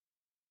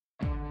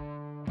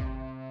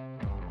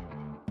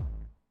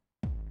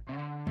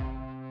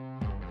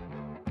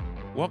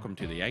Welcome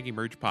to the Ag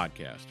Emerge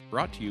podcast,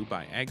 brought to you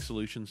by Ag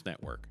Solutions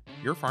Network.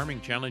 Your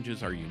farming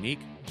challenges are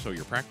unique, so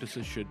your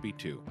practices should be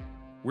too.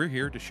 We're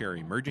here to share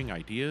emerging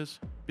ideas,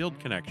 build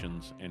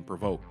connections, and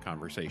provoke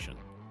conversation.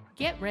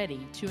 Get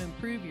ready to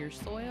improve your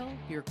soil,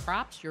 your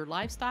crops, your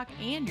livestock,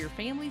 and your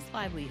family's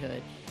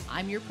livelihood.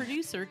 I'm your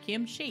producer,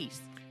 Kim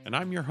Chase. And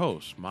I'm your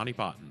host, Monty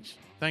Bottens.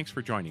 Thanks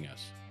for joining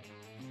us.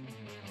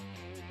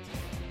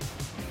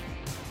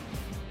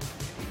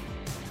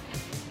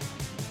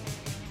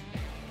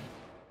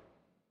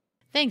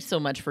 Thanks so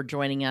much for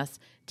joining us.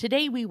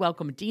 Today we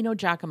welcome Dino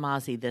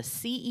Giacomazzi, the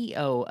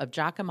CEO of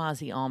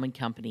Giacomazzi Almond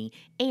Company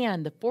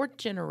and the fourth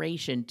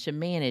generation to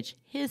manage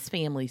his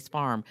family's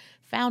farm,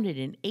 founded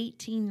in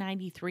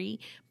 1893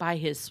 by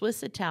his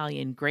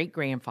Swiss-Italian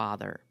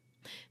great-grandfather.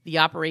 The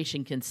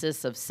operation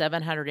consists of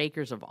 700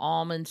 acres of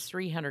almonds,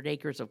 300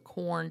 acres of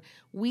corn,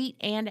 wheat,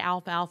 and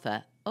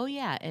alfalfa. Oh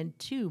yeah, and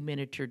 2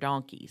 miniature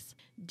donkeys.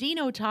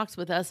 Dino talks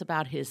with us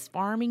about his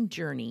farming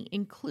journey,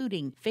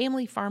 including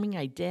family farming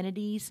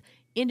identities,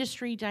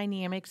 industry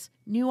dynamics,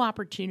 new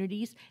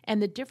opportunities,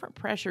 and the different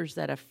pressures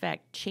that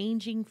affect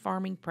changing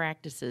farming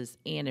practices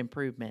and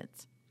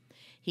improvements.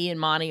 He and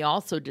Monty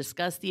also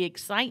discuss the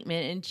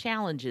excitement and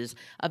challenges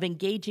of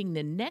engaging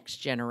the next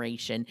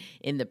generation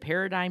in the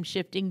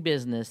paradigm-shifting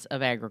business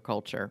of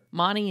agriculture.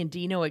 Monty and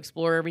Dino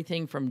explore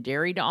everything from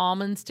dairy to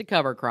almonds to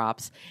cover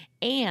crops,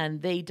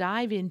 and they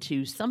dive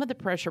into some of the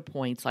pressure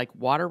points like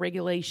water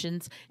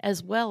regulations,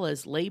 as well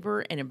as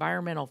labor and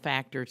environmental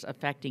factors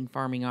affecting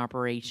farming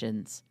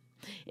operations.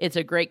 It's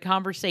a great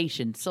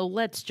conversation, so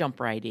let's jump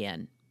right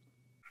in.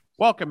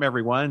 Welcome,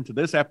 everyone, to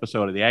this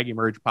episode of the Ag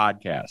Emerge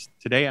podcast.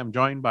 Today, I'm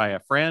joined by a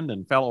friend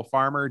and fellow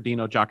farmer,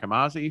 Dino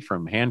Giacomazzi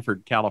from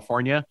Hanford,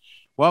 California.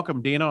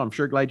 Welcome, Dino. I'm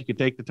sure glad you could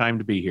take the time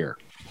to be here.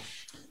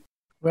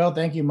 Well,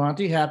 thank you,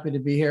 Monty. Happy to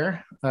be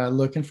here.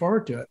 Looking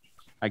forward to it.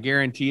 I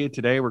guarantee you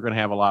today we're going to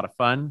have a lot of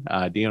fun.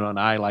 Dino and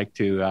I like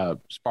to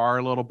spar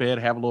a little bit,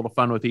 have a little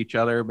fun with each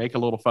other, make a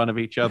little fun of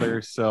each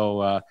other.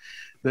 So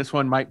this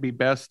one might be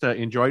best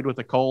enjoyed with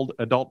a cold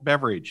adult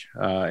beverage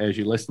as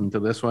you listen to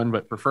this one,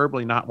 but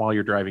preferably not while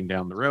you're driving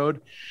down the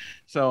road.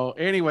 So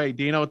anyway,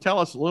 Dino, tell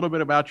us a little bit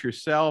about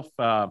yourself,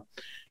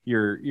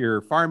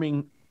 your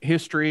farming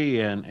history,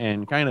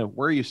 and kind of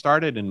where you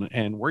started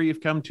and where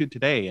you've come to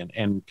today,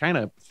 and kind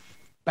of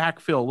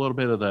backfill a little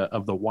bit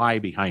of the why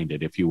behind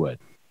it, if you would.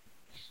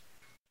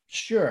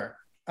 Sure.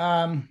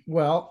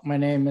 Well, my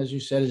name, as you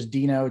said, is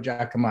Dino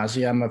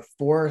Giacomazzi. I'm a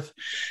fourth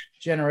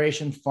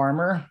generation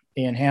farmer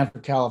in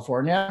Hanford,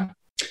 California.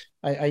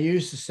 I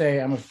used to say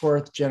I'm a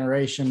fourth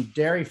generation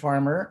dairy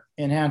farmer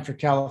in Hanford,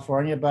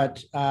 California,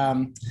 but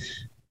in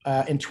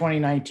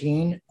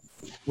 2019,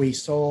 we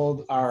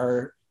sold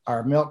our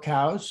milk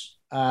cows.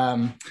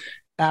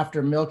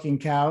 After milking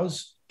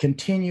cows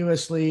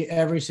continuously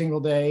every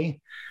single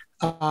day,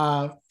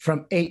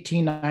 from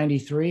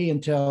 1893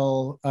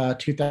 until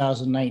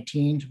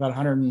 2019, about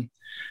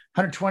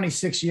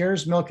 126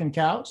 years milking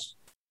cows.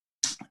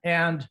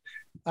 And,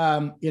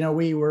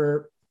 we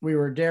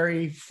were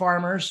dairy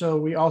farmers, so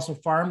we also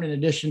farmed in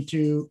addition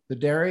to the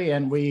dairy,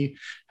 and we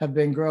have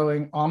been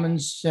growing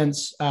almonds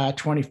since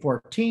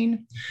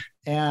 2014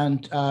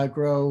 and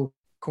grow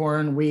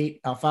corn, wheat,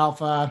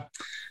 alfalfa,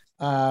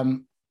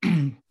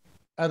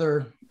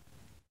 other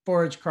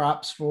forage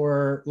crops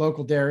for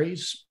local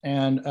dairies,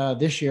 and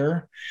this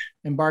year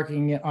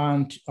embarking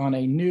on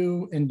a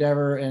new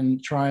endeavor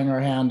and trying our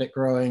hand at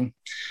growing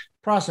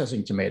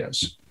processing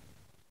tomatoes.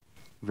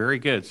 Very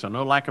good. So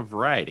no lack of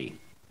variety.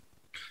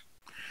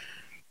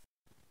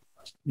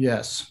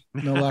 Yes,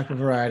 no lack of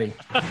variety.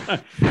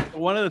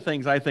 One of the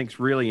things I think is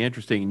really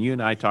interesting, and you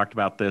and I talked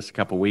about this a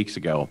couple of weeks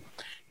ago,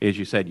 is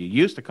you said you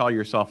used to call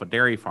yourself a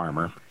dairy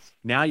farmer.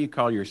 Now you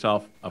call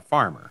yourself a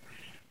farmer.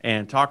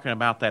 And talking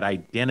about that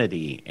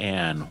identity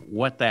and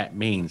what that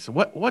means.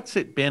 What's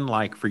it been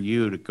like for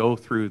you to go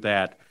through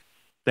that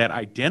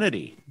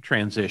identity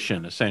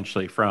transition,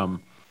 essentially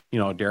from,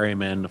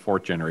 dairyman, the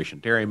fourth generation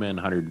dairyman,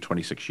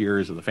 126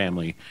 years of the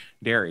family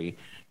dairy,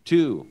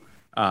 to,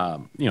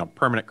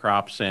 permanent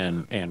crops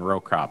and row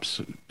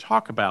crops.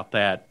 Talk about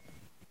that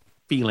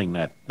feeling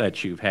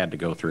that you've had to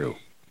go through.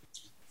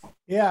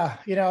 Yeah,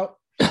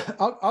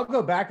 I'll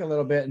go back a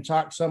little bit and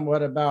talk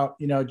somewhat about,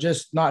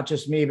 just not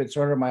just me, but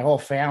sort of my whole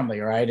family,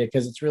 right?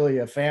 Because it's really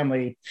a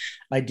family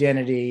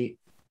identity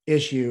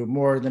issue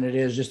more than it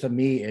is just a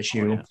me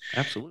issue. Oh, yeah.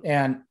 Absolutely.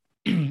 And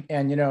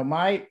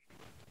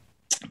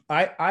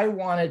I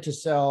wanted to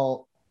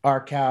sell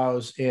our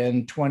cows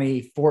in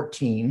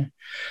 2014.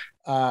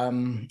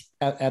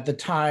 At the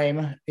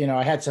time,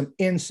 I had some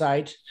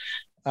insight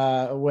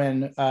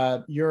when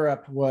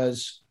Europe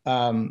was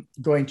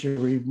going to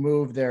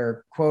remove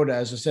their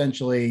quotas,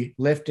 essentially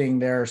lifting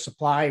their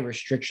supply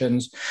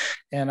restrictions.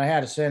 And I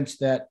had a sense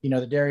that,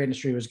 the dairy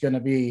industry was going to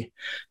be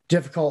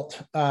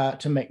difficult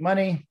to make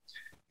money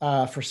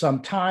for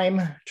some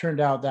time. Turned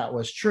out that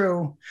was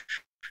true.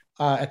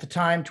 At the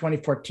time,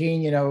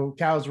 2014,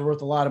 cows were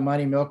worth a lot of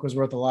money. Milk was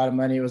worth a lot of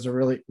money. It was a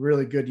really,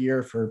 really good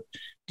year for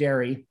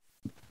dairy.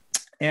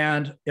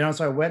 And,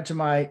 so I went to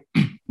my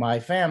my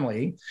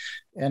family,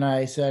 and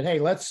I said, hey,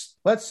 let's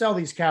sell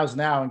these cows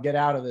now and get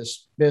out of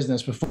this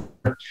business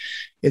before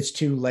it's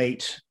too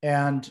late.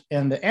 And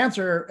the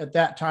answer at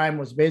that time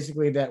was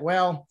basically that,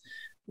 well,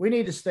 we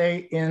need to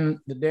stay in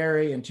the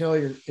dairy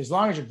as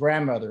long as your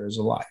grandmother is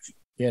alive,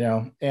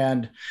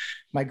 And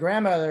my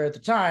grandmother at the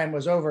time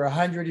was over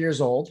 100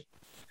 years old,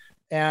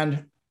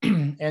 and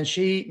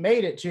she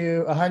made it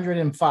to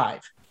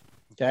 105.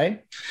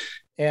 Okay.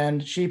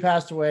 And she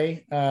passed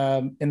away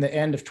in the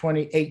end of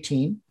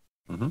 2018,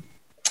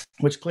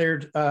 which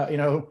cleared,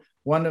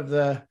 one of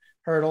the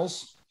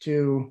hurdles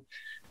to,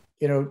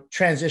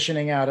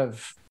 transitioning out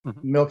of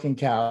milking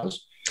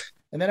cows.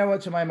 And then I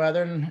went to my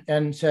mother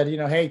and said,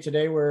 hey,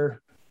 today we're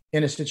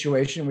in a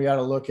situation, we ought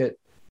to look at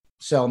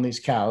selling these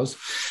cows.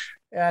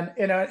 And,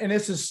 and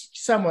this is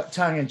somewhat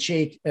tongue in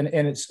cheek. And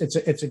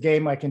it's a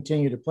game I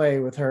continue to play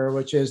with her,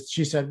 which is,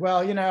 she said, well,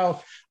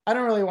 I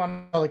don't really want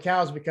to sell the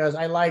cows because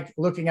I like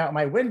looking out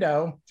my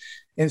window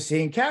and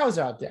seeing cows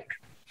out there.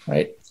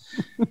 Right.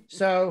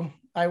 So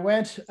I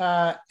went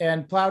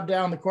and plowed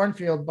down the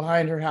cornfield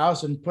behind her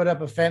house and put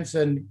up a fence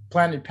and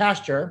planted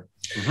pasture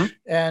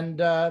and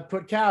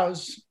put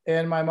cows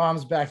in my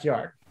mom's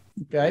backyard.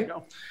 Okay.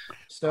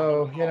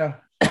 So,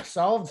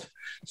 solved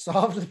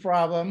the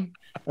problem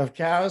of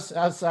cows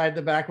outside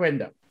the back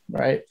window.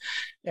 Right.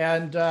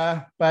 And,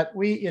 but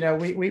we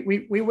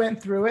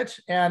went through it,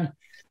 and,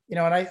 and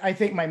I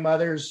think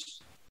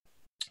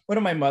one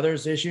of my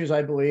mother's issues,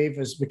 I believe,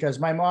 is because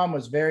my mom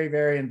was very,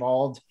 very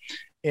involved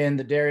in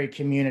the dairy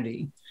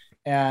community.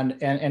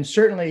 And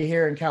certainly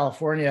here in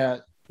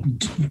California,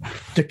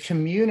 the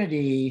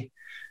community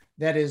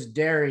that is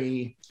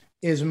dairy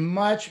is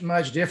much,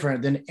 much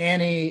different than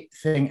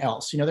anything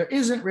else. There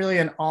isn't really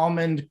an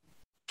almond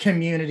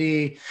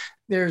community.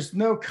 There's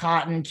no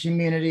cotton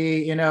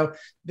community.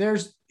 There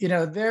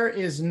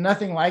is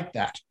nothing like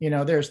that.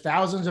 There's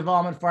thousands of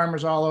almond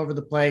farmers all over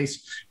the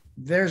place.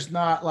 There's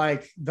not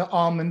like the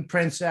almond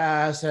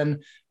princess,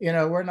 and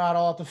we're not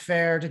all at the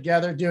fair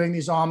together doing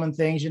these almond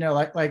things.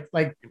 Like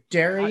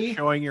dairy. Not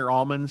showing your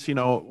almonds.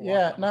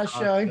 Yeah, not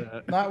showing,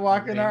 not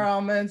walking our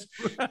almonds.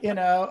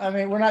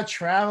 We're not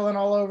traveling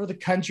all over the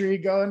country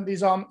going to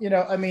these almonds.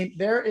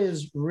 There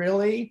is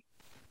really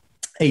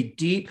a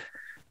deep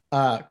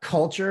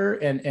culture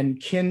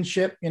and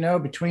kinship,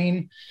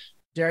 between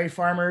dairy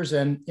farmers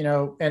and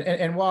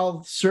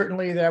while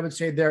certainly I would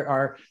say there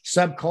are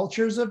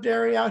subcultures of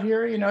dairy out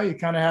here, you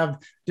kind of have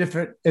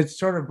different, it's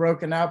sort of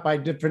broken out by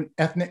different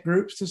ethnic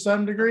groups to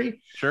some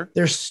degree. Sure.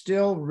 They're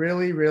still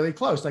really, really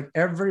close. Like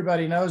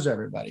everybody knows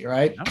everybody.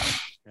 Right.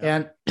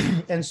 Yeah.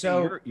 And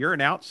so you're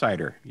an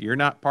outsider. You're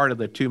not part of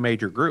the two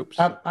major groups.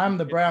 I'm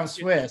the brown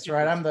Swiss,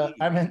 right? I'm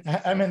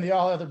in the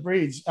all other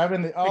breeds. I'm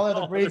in the all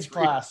other breeds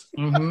class.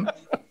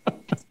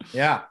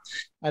 Yeah,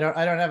 I don't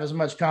have as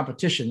much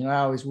competition. I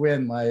always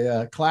win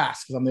my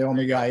class because I'm the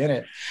only guy in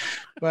it.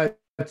 But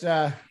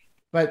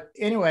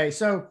anyway,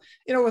 so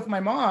with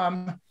my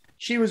mom,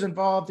 she was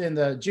involved in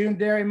the June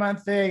Dairy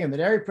Month thing and the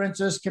Dairy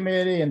Princess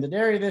Committee and the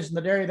dairy this and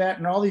the dairy that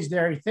and all these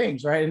dairy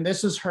things, right? And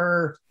this is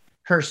her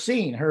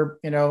scene.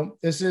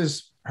 This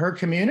is her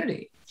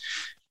community.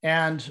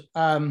 And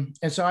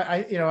so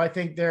I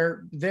think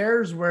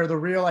there's where the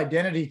real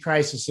identity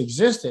crisis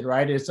existed,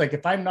 right? It's like,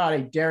 if I'm not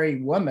a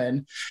dairy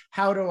woman,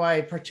 how do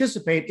I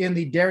participate in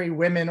the Dairy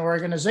Women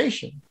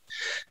organization?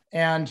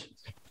 And,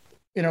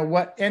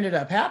 what ended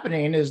up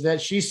happening is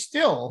that she's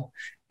still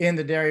in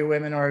the Dairy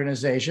Women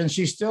organization.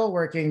 She's still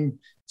working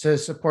to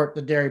support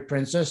the Dairy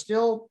Princess,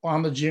 still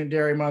on the June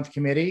Dairy Month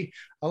committee,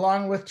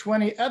 along with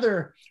 20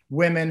 other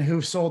women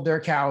who've sold their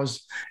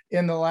cows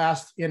in the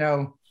last,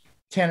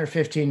 10 or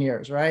 15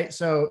 years, right?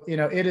 So,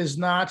 it is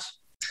not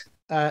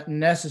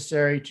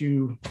necessary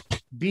to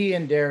be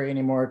in dairy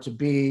anymore to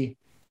be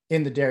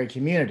in the dairy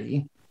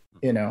community,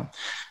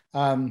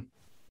 And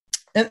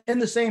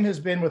the same has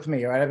been with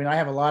me, right? I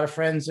have a lot of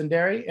friends in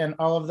dairy, and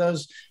all of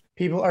those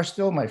people are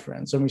still my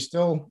friends, and we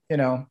still,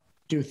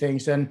 do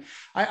things. And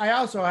I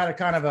also had a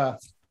kind of a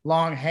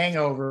long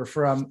hangover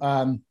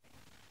from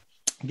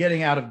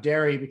getting out of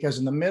dairy, because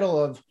in the middle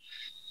of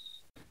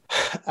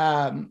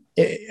a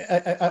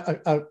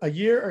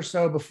year or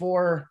so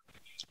before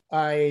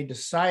I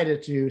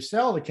decided to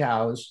sell the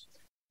cows,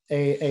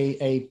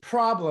 a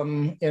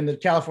problem in the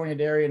California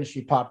dairy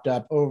industry popped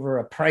up over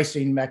a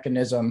pricing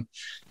mechanism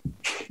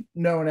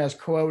known as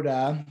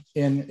quota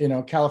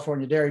in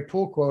California dairy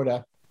pool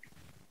quota.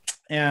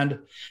 And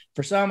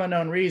for some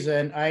unknown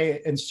reason,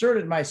 I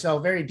inserted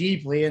myself very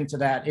deeply into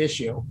that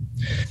issue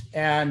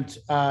and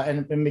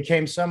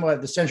became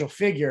somewhat the central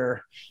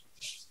figure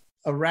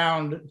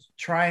around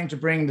trying to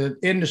bring the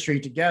industry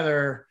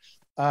together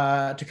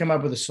to come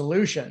up with a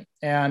solution.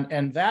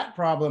 And that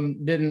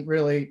problem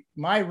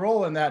my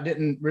role in that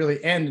didn't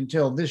really end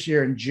until this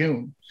year in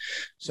June.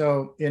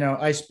 So,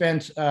 I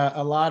spent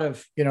a lot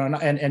of,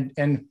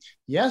 and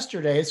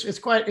yesterday, it's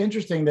quite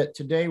interesting that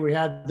today we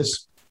had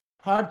this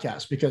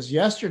podcast, because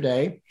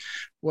yesterday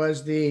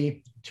was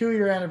the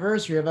 2-year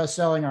anniversary of us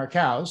selling our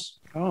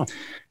cows. Oh.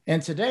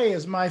 And today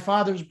is my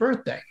father's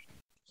birthday.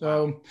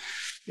 So,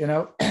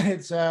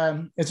 it's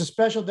a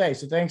special day.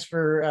 So thanks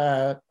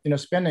for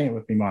spending it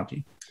with me,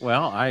 Monty.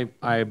 Well, I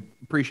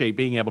appreciate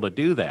being able to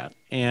do that.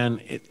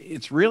 And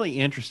it's really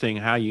interesting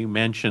how you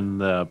mention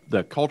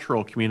the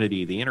cultural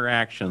community, the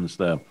interactions,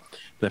 the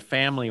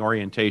family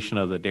orientation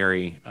of the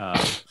dairy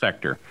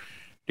sector,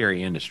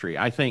 dairy industry.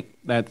 I think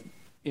that,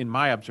 in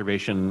my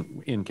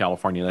observation in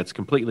California, that's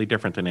completely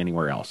different than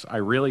anywhere else. I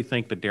really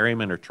think the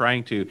dairymen are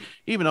trying to,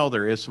 even though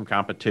there is some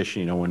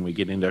competition, when we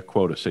get into a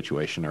quota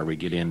situation or we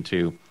get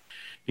into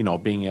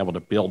being able to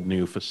build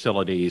new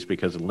facilities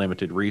because of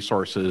limited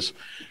resources,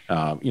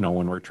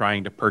 when we're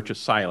trying to purchase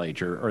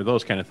silage or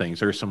those kind of things,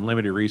 there's some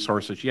limited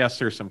resources. Yes,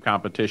 there's some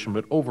competition,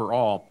 but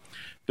overall,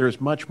 there's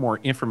much more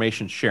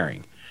information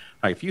sharing.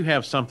 Like if you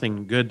have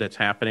something good that's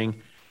happening,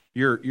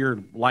 you're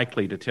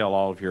likely to tell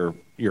all of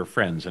your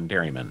friends and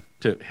dairymen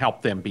to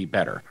help them be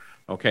better.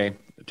 Okay.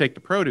 Take the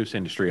produce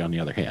industry, on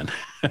the other hand,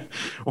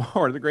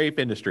 or the grape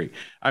industry.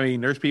 I mean,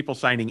 there's people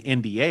signing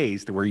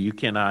NDAs to where you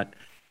cannot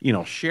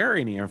share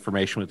any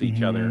information with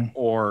each other,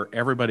 or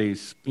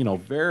everybody's,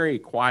 very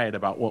quiet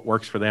about what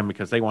works for them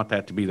because they want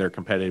that to be their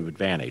competitive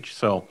advantage.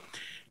 So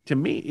to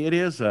me, it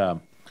is a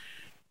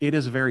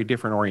very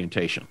different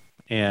orientation,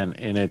 and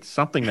it's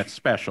something that's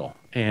special,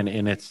 and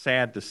it's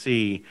sad to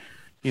see,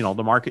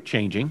 the market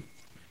changing,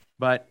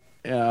 but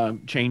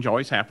change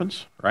always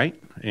happens, right?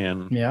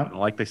 And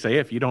like they say,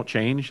 if you don't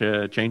change,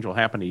 change will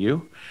happen to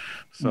you.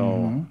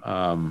 So,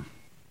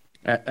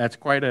 that's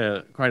quite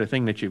a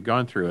thing that you've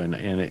gone through, and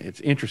it's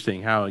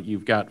interesting how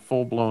you've got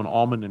full-blown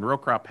almond and row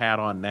crop hat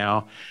on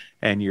now,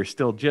 and you're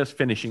still just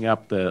finishing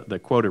up the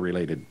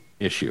quota-related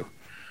issue.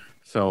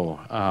 So,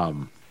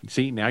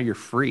 see, now you're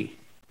free.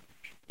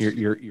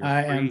 You're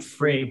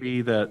free to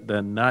be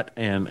the nut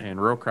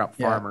and row crop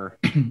farmer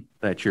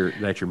that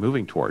you're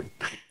moving toward.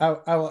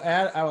 I will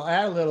add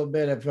a little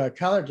bit of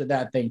color to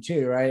that thing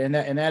too, right? And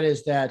that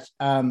is that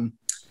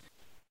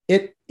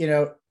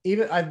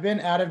even I've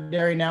been out of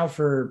dairy now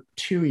for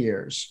 2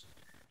 years,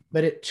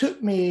 but it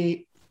took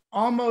me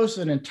almost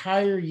an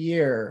entire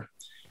year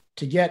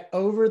to get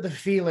over the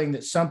feeling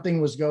that something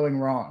was going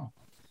wrong.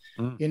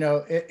 It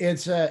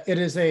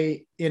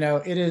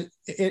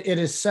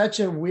is such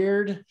a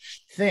weird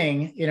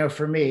thing,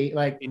 for me.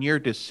 Like, in your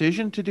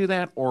decision to do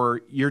that, or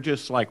you're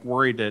just like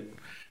worried that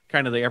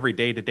kind of the every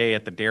day to day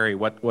at the dairy,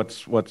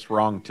 what's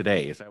wrong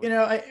today? Is that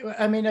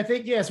I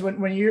think yes.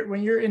 When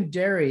you're in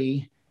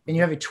dairy, and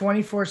you have a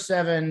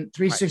 24/7,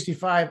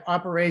 365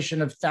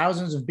 operation of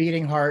thousands of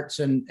beating hearts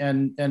and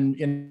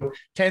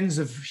tens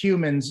of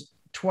humans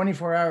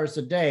 24 hours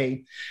a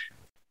day,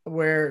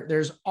 where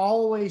there's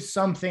always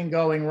something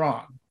going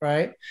wrong,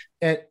 right?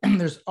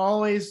 There's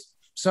always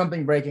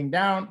something breaking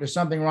down. There's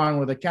something wrong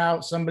with a cow.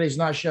 Somebody's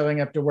not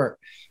showing up to work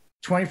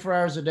 24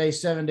 hours a day,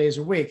 7 days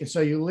a week. And so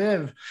you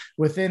live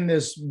within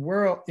this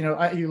world,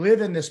 you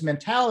live in this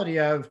mentality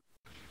of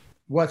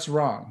what's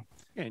wrong.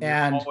 And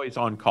you're always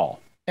on call.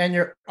 And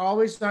you're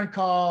always on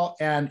call,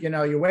 and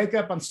you wake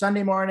up on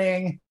Sunday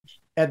morning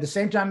at the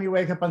same time you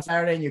wake up on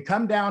Saturday, and you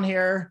come down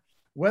here,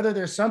 whether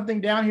there's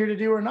something down here to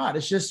do or not.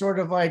 It's just sort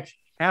of like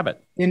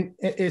habit.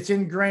 It's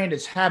ingrained.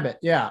 It's habit.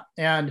 Yeah.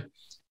 And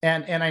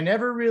I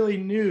never really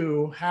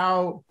knew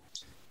how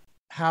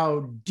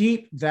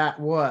deep that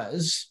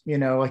was,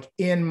 like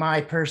in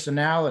my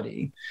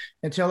personality,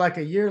 until like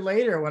a year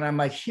later, when I'm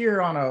like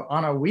here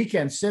on a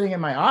weekend sitting in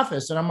my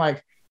office, and I'm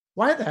like,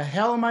 why the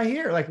hell am I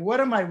here? Like, what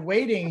am I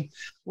waiting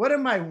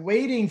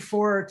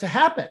for to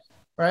happen?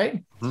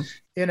 Right. And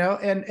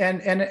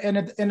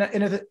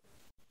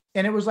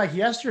it was like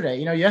yesterday,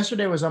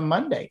 yesterday was on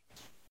Monday,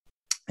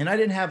 and I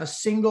didn't have a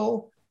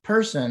single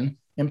person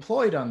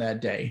employed on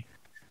that day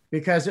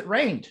because it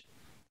rained,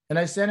 and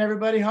I sent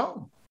everybody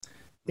home,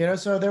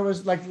 so there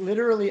was like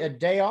literally a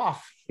day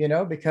off,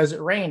 because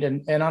it rained,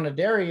 and on a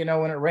dairy,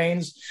 when it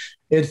rains,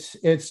 it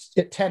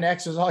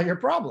 10X's all your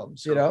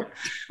problems,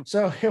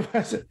 So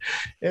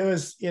it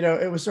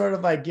was sort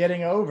of like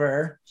getting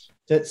over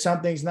that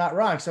something's not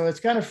wrong. So it's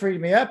kind of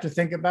freed me up to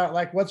think about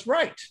like what's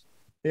right,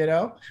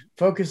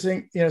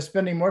 focusing,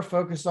 spending more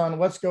focus on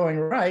what's going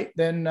right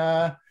than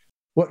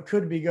what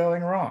could be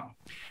going wrong.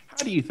 How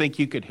do you think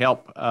you could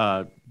help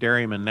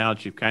dairymen now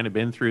that you've kind of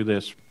been through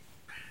this,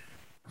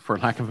 for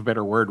lack of a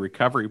better word,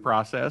 recovery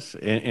process,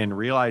 and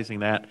realizing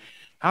that?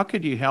 How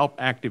could you help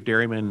active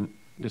dairymen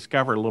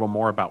discover a little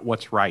more about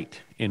what's right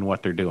in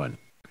what they're doing?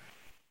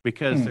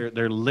 Because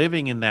they're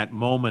living in that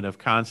moment of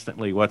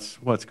constantly what's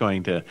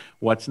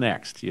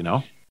next. You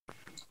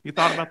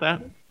thought about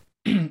that?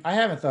 I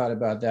haven't thought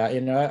about that.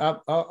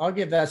 I'll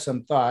give that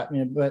some thought.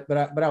 But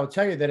I will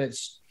tell you that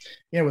it's,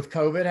 with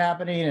COVID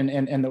happening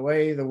and the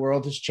way the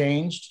world has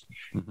changed,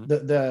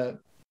 the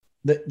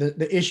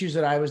issues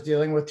that I was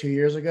dealing with 2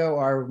 years ago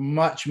are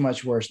much,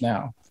 much worse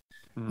now.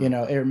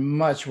 They're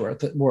much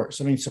worse.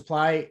 I mean,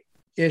 supply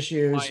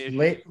issues,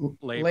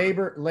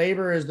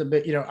 labor is the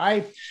big,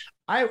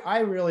 I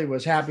really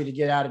was happy to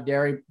get out of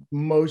dairy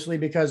mostly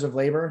because of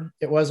labor.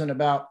 It wasn't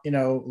about,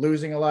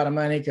 losing a lot of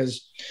money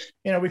because,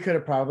 we could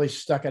have probably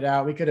stuck it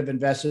out. We could have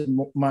invested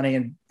money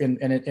and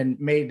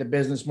made the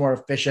business more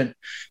efficient.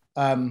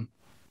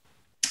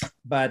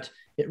 But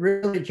it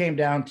really came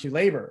down to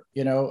labor.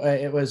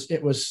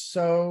 It was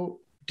so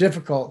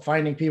difficult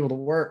finding people to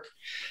work,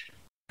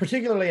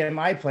 particularly in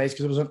my place,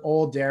 because it was an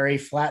old dairy,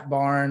 flat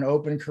barn,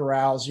 open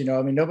corrals.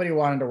 Nobody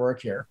wanted to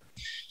work here.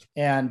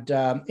 And,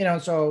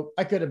 so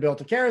I could have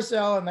built a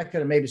carousel and that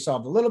could have maybe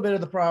solved a little bit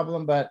of the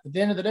problem. But at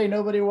the end of the day,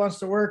 nobody wants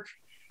to work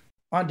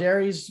on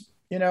dairies.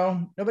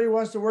 Nobody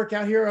wants to work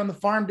out here on the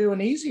farm doing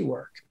easy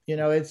work.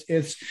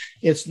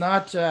 It's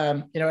not,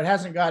 it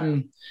hasn't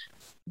gotten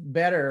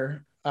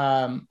better.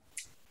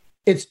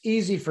 It's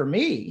easy for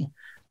me,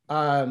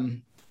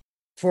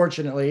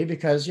 fortunately,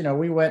 because,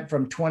 we went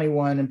from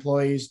 21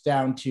 employees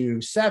down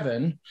to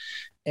 7.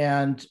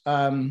 And,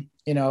 and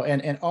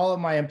all of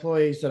my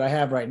employees that I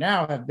have right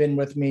now have been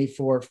with me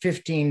for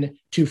 15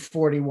 to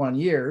 41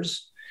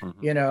 years,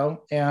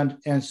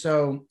 and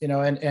so,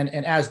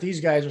 and as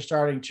these guys are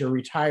starting to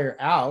retire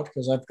out,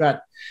 because I've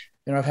got,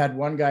 I've had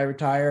one guy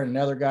retire, and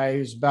another guy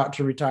who's about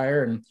to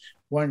retire, and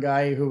one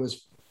guy who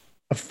was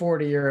a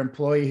 40-year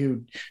employee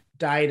who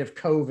died of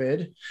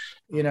COVID.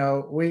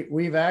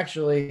 We've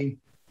actually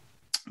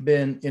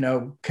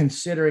been,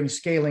 considering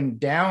scaling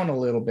down a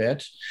little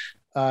bit,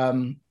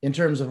 in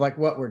terms of like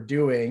what we're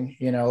doing.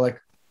 Like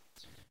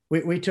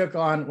we took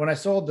on, when I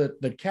sold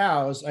the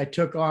cows, I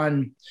took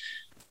on,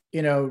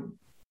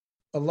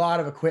 a lot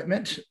of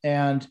equipment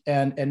and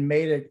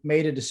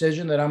made a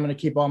decision that I'm going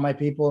to keep all my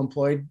people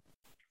employed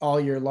all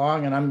year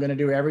long, and I'm going to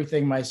do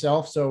everything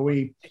myself. So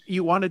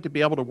you wanted to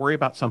be able to worry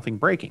about something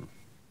breaking.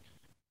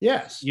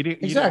 Yes, you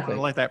didn't exactly. want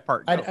to let that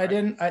part go, I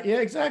didn't.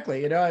 Yeah,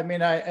 exactly. I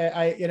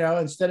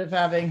instead of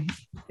having,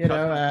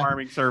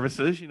 farming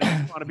services, you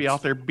want to be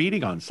out there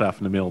beating on stuff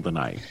in the middle of the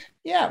night.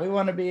 Yeah, we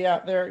want to be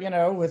out there,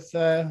 with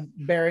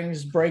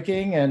bearings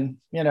breaking and,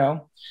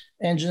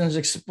 engines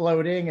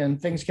exploding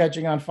and things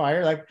catching on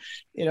fire. Like,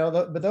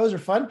 but those are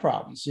fun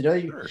problems.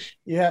 Sure.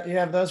 You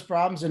have those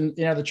problems, and,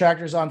 the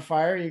tractor's on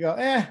fire. You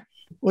go,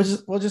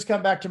 we'll just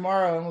come back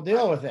tomorrow and we'll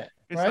deal with it.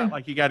 It's not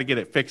like you got to get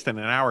it fixed in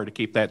an hour to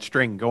keep that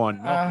string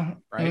going, right?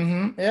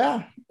 Mm-hmm,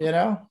 yeah.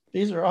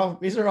 These are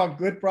all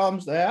good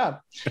problems to have.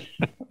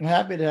 I'm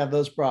happy to have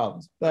those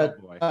problems, but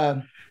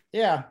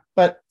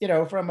but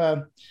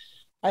from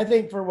I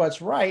think for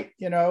what's right,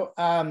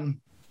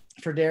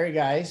 for dairy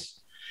guys,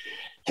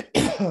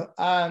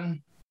 I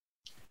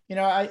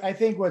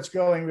think what's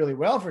going really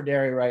well for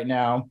dairy right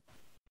now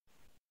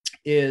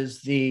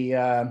is the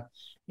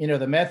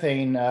the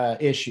methane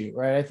issue,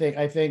 right?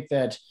 I think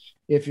that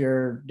if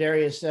your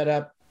dairy is set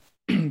up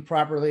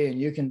properly and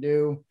you can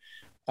do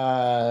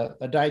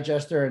a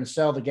digester and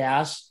sell the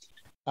gas,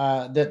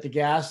 that the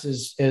gas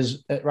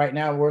is right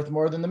now worth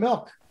more than the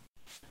milk.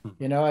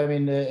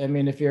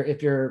 If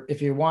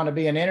you want to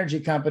be an energy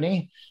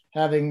company,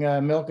 having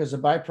milk as a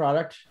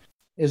byproduct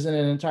isn't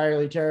an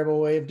entirely terrible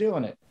way of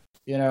doing it.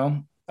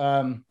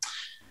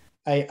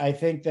 I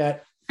think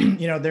that,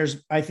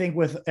 I think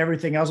with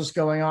everything else that's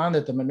going on,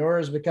 that the manure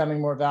is becoming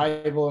more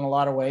valuable in a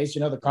lot of ways.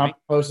 The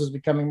compost is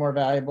becoming more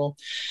valuable,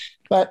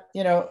 but,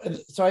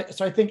 so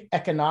I think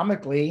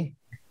economically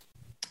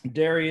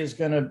dairy is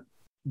going to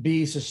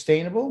be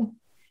sustainable.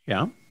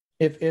 Yeah.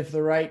 If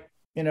the right,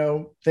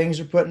 things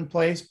are put in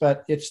place,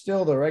 but it's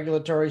still the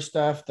regulatory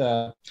stuff,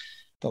 the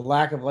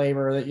lack of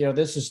labor that,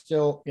 this is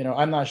still,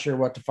 I'm not sure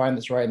what to find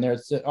that's right in there.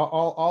 It's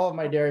all of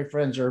my dairy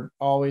friends are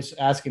always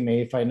asking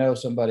me if I know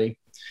somebody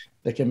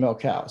that can milk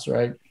cows,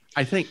 right?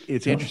 I think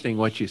it's interesting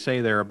what you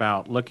say there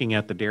about looking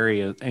at the dairy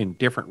in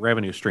different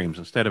revenue streams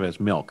instead of as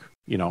milk,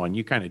 and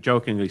you kind of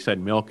jokingly said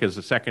milk is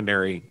a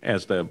secondary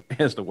as the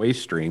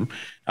waste stream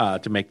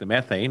to make the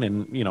methane.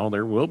 And,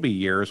 there will be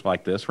years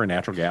like this where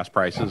natural gas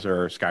prices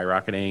are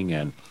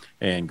skyrocketing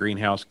and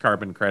greenhouse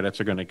carbon credits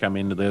are going to come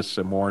into this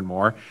more and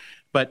more.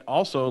 But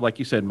also, like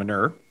you said,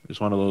 manure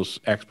is one of those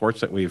exports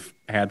that we've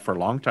had for a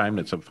long time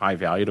that's of high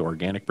value to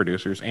organic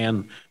producers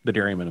and the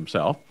dairyman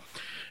himself.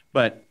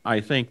 But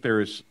I think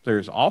there's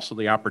also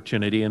the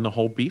opportunity in the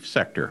whole beef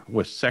sector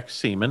with sex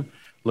semen,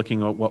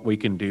 looking at what we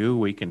can do.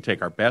 We can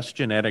take our best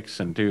genetics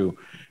and do,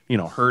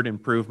 herd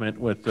improvement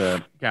with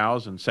the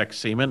cows and sex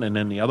semen. And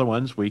then the other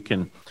ones, we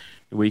can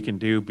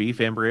do beef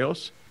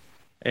embryos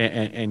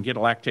and get a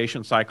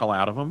lactation cycle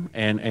out of them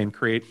and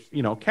create,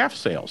 calf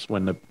sales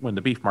when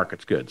the beef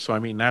market's good. So,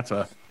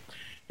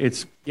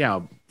 it's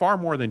far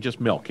more than just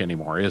milk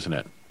anymore, isn't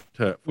it?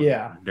 For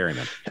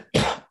dairymen.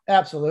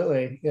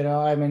 Absolutely.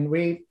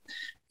 The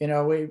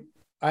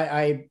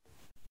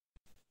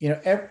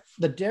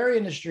dairy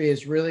industry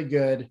is really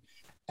good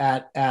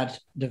at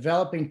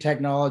developing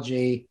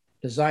technology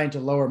designed to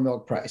lower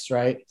milk price,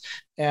 right?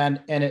 And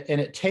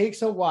it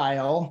takes a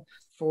while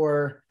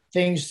for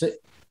things to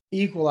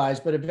equalize,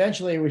 but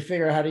eventually we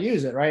figure out how to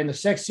use it, right? And the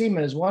sex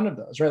semen is one of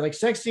those, right? Like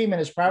sex semen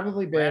has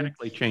probably been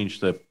radically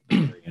changed the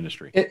dairy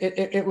industry.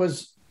 It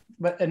was,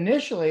 but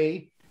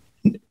initially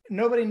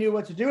nobody knew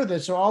what to do with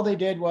it. So all they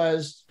did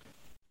was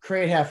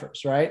create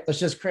heifers, right? Let's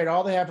just create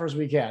all the heifers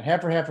we can.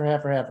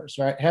 Heifers,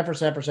 right?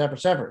 Heifers.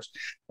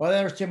 Well,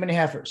 there was too many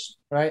heifers,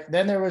 right?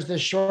 Then there was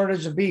this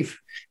shortage of beef,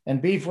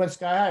 and beef went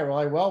sky high. We're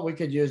like, well, we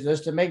could use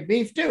this to make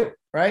beef too,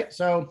 right?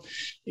 So,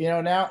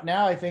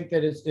 now I think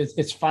that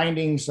it's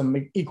finding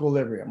some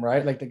equilibrium,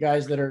 right? Like the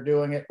guys that are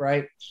doing it,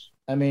 right?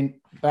 I mean,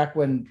 back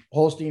when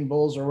Holstein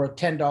bulls are worth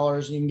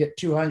 $10, you can get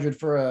 200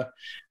 for a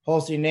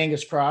Holstein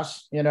Angus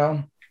cross.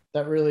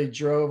 That really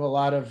drove a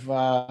lot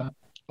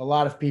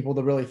of people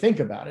to really think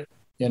about it.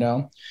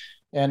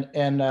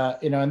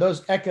 And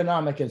those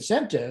economic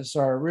incentives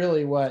are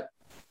really what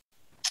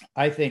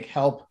I think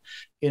help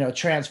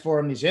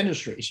transform these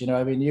industries.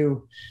 I mean,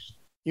 you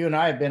and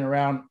I have been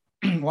around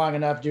long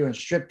enough doing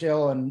strip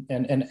till and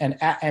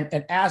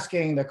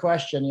asking the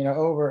question,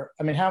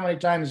 how many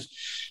times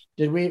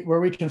were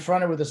we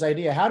confronted with this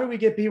idea? How do we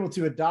get people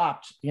to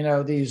adopt,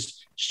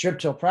 these strip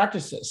till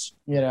practices,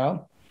 And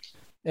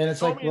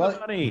it's like, well,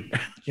 you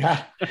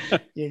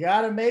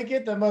got to make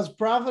it the most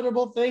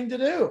profitable thing to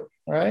do,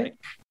 right?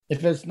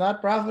 If it's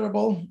not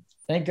profitable,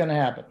 it ain't going to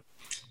happen.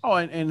 Oh,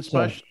 and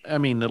especially,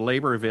 the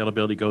labor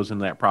availability goes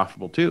into that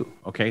profitable too.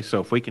 Okay, so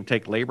if we can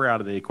take labor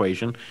out of the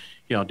equation,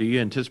 do you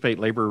anticipate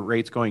labor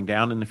rates going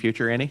down in the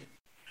future any?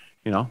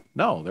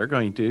 No, they're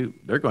going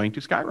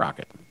to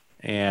skyrocket.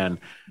 And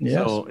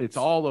so it's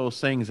all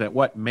those things that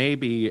what may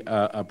be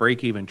a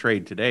break-even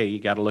trade today, you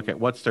got to look at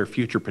what's their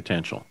future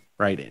potential,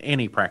 right? In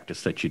any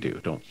practice that you do,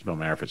 don't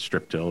matter if it's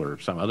strip till or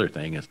some other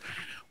thing, is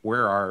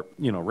where are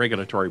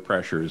regulatory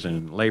pressures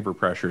and labor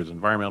pressures,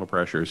 environmental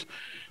pressures,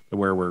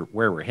 where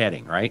we're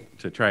heading, right?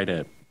 To try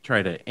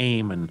to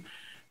aim and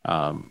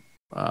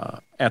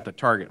at the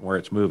target where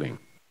it's moving.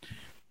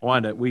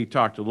 We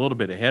talked a little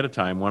bit ahead of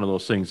time. One of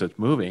those things that's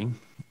moving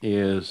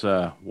is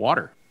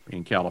water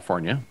in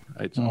California.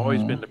 It's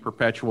always been the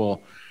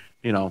perpetual,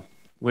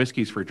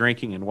 whiskey's for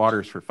drinking and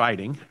water's for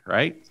fighting,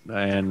 right?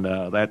 And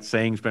that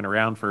saying's been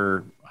around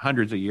for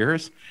hundreds of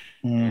years,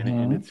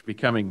 and it's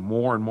becoming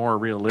more and more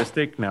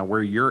realistic. Now,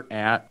 where you're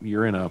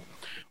in a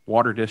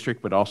water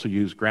district, but also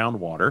use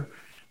groundwater.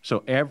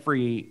 So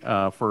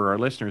for our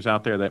listeners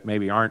out there that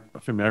maybe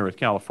aren't familiar with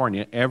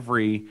California,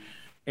 every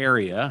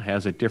area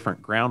has a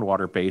different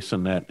groundwater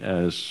basin that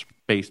is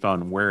based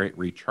on where it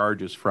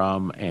recharges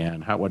from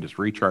and what its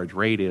recharge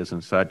rate is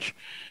and such,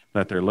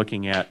 that they're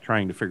looking at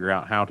trying to figure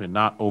out how to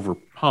not over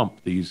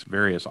pump these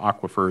various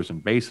aquifers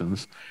and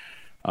basins,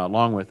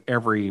 along with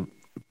every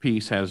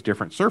piece has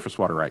different surface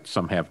water rights.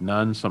 Some have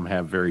none, some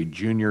have very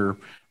junior,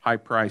 high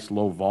price,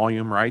 low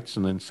volume rights,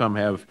 and then some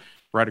have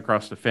right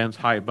across the fence,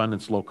 high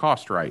abundance, low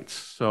cost rights.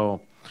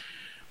 So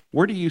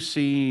where do you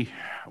see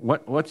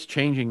what's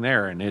changing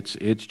there? And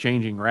it's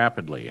changing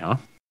rapidly, huh?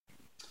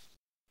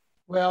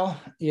 Well,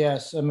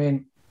 yes. I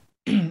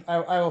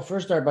will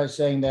first start by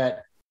saying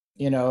that,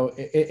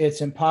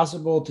 it's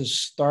impossible to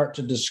start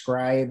to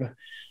describe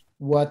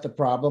what the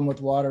problem with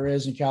water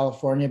is in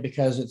California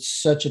because it's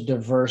such a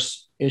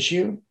diverse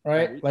issue,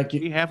 right?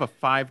 We have a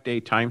 5-day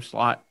time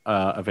slot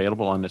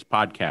available on this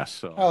podcast.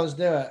 So let's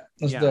do it.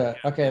 Let's do it.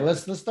 Okay,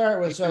 let's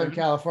start with Southern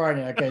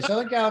California. Okay,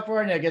 Southern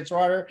California gets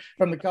water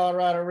from the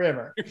Colorado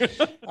River.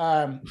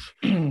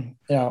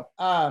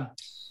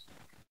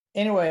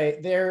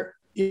 Anyway,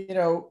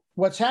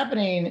 what's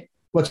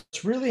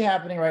really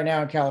happening right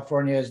now in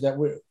California is that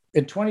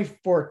in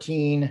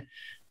 2014,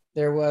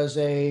 there was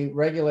a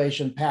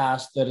regulation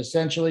passed that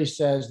essentially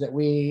says that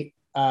we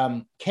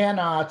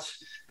cannot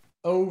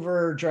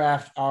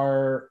overdraft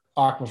our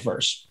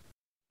aquifers.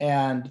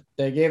 And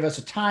they gave us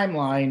a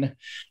timeline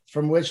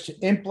from which to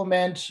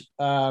implement,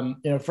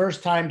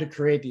 first time to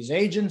create these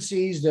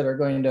agencies that are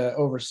going to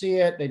oversee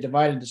it. They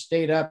divided the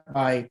state up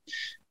by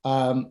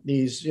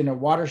these,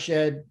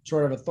 watershed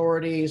sort of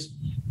authorities,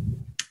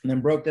 and then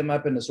broke them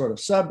up into sort of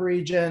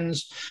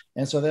sub-regions.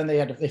 And so then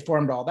they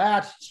formed all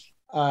that.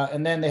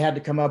 And then they had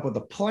to come up with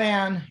a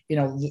plan.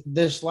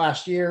 This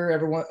last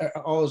year,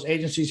 all those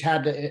agencies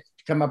had to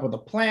come up with a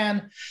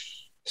plan.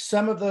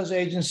 Some of those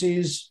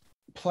agencies'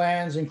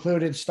 plans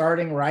included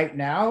starting right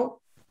now,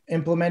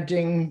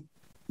 implementing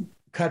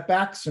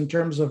cutbacks in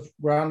terms of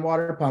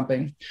groundwater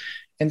pumping.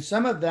 And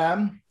some of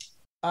them,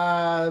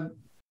 I'm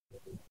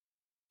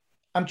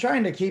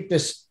trying to keep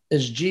this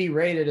as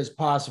G-rated as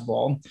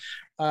possible.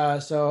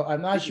 So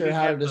I'm not sure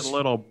how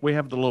to we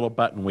have the little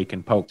button we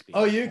can poke.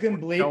 Oh, you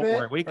can bleep Don't it?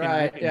 worry. We can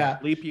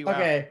bleep you out.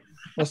 Okay.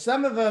 Well,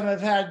 some of them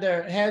have had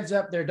their heads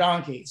up their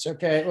donkeys.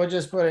 Okay. We'll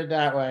just put it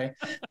that way.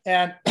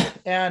 And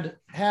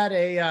had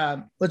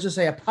a, let's just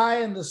say a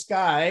pie in the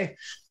sky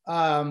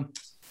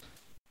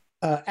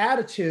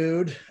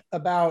attitude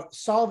about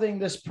solving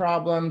this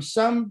problem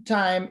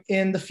sometime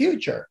in the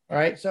future.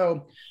 Right.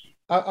 So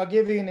I'll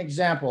give you an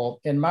example.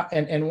 In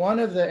one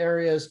of the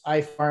areas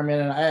I farm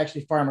in, and I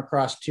actually farm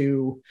across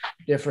two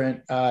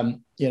different,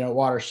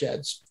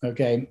 watersheds.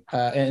 Okay,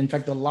 and in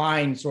fact, the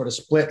line sort of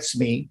splits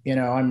me.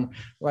 I'm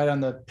right on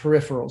the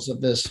peripherals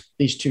of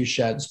these two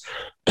sheds,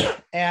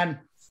 and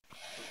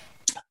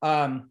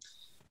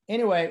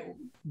anyway,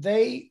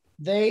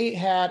 they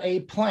had a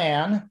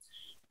plan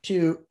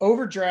to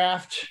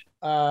overdraft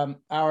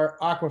our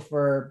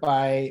aquifer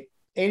by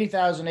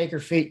 80,000 acre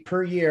feet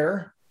per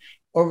year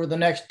over the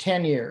next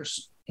 10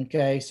 years.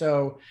 Okay.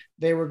 So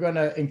they were going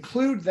to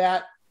include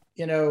that,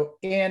 in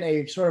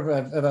a sort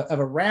of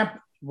a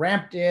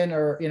ramped in,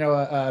 or,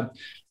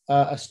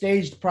 a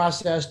staged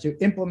process to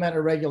implement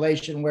a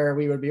regulation where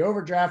we would be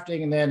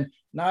overdrafting and then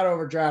not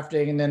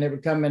overdrafting, and then it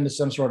would come into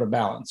some sort of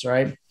balance,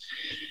 right?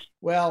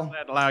 Well,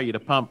 that allow you to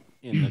pump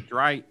in the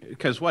dry,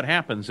 because what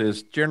happens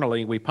is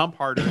generally we pump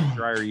harder in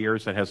drier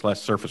years that has less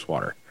surface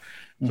water.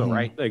 So,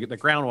 right, the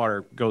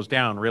groundwater goes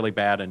down really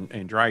bad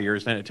in dry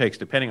years. Then it takes,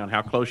 depending on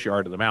how close you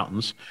are to the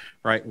mountains,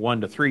 right,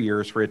 1 to 3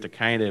 years for it to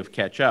kind of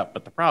catch up.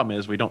 But the problem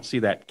is we don't see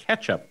that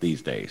catch up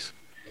these days.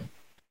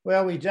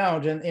 Well, we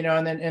don't,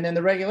 and then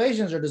the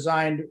regulations are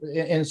designed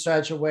in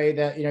such a way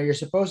that you're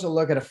supposed to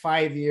look at a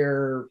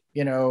 5-year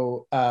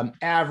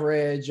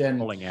average and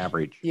rolling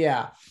average.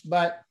 Yeah,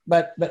 but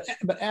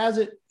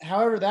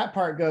however that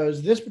part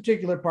goes, this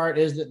particular part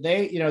is that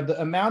they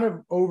the amount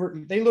of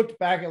they looked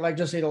back at, like,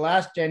 just say the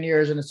last 10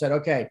 years, and it said,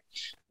 okay,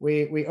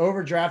 we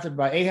overdrafted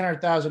by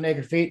 800,000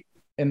 acre feet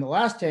in the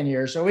last 10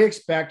 years, so we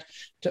expect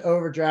to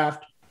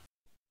overdraft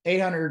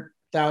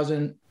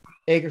 800,000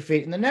 acre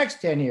feet in the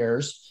next 10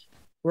 years.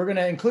 We're going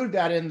to include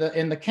that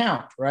in the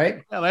count,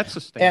 right? Yeah, that's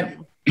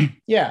sustainable. And,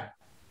 yeah,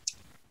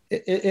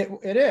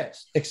 it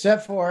is,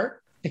 except for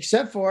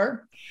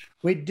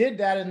we did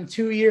that in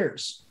 2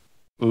 years.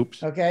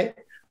 Oops. Okay,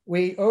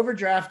 we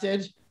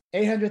overdrafted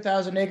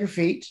 800,000 acre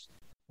feet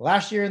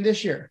last year and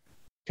this year,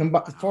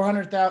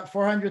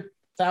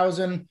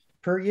 400,000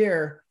 per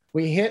year.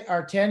 We hit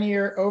our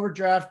 10-year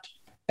overdraft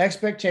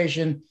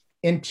expectation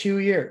in 2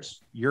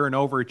 years. You're an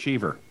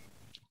overachiever.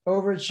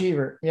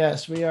 Overachiever.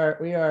 Yes, we are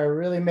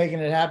really making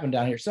it happen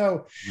down here.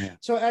 So, yeah.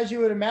 So as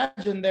you would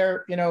imagine,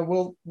 there,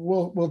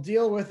 we'll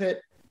deal with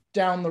it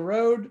down the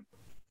road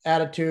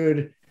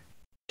attitude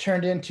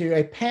turned into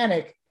a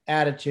panic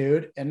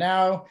attitude. And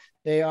now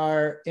they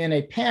are in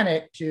a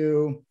panic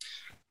to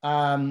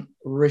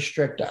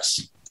restrict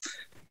us.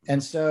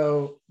 And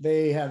so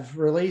they have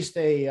released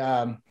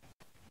a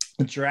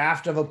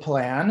draft of a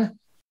plan.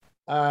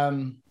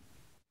 The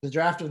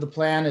draft of the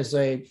plan is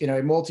a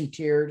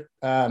multi-tiered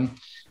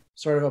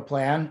sort of a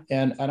plan,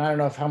 and I don't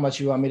know how much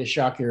you want me to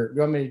you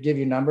want me to give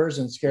you numbers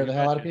and scare the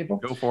hell out of people?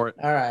 Go for it.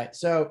 All right,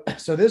 so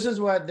this is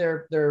what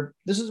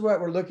this is what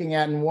we're looking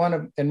at in one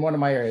of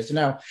my areas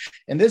now,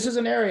 and this is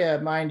an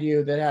area, mind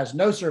you, that has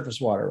no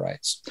surface water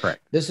rights. Correct.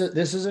 This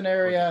is an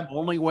area. The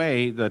only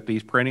way that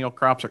these perennial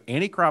crops or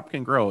any crop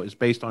can grow is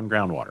based on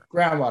groundwater.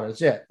 Groundwater,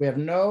 that's it. We have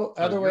no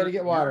other way to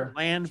get water.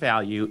 Your land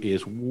value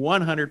is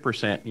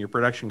 100%. Your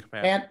production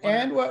capacity.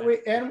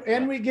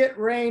 And we get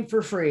rain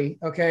for free.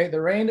 Okay, the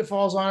rain that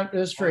falls on it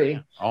is free.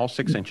 All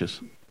 6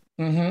 inches.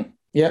 Mm-hmm.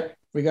 Yep,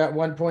 we got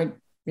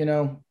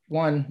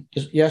 1.1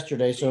 just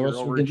yesterday,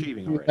 so we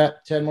can do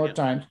that 10 more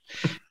times.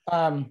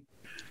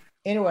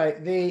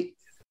 Anyway,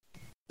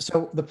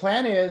 so the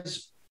plan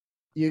is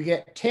you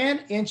get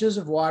 10 inches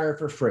of water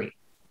for free.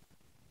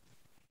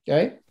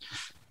 Okay,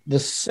 the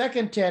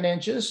second 10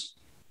 inches,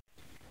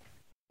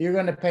 you're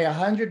going to pay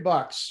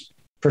 $100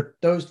 for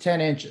those 10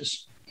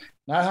 inches.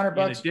 Not $100.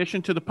 In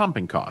addition to the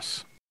pumping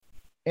costs.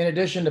 In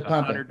addition to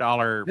pumping,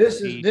 $100. This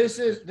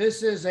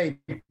is a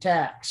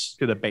tax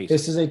to the basin.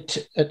 This is a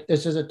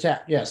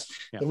tax. Yes,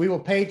 yeah. That we will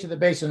pay to the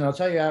basin. And I'll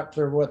tell you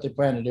after what they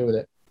plan to do with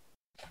it.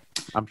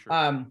 I'm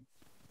sure.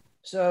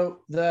 So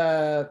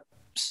the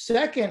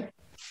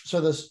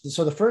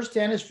first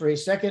 10 is free.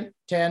 Second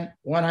 10,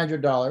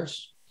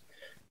 $100.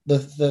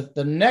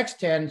 The next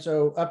 10,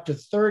 so up to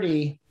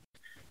 30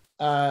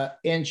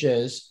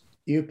 inches,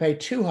 you pay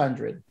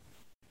 $200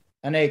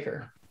 an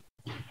acre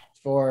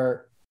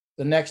for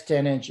the next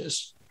 10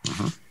 inches.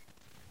 Mm-hmm.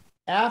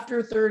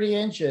 After 30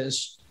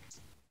 inches,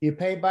 you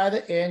pay by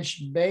the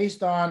inch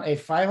based on a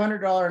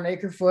 $500 an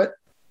acre foot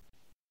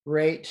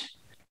rate.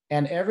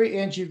 And every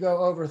inch you go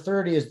over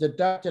 30 is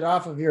deducted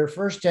off of your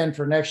first 10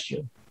 for next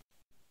year.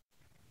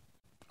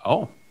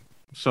 Oh,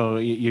 so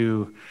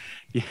you're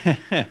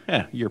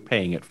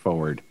paying it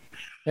forward.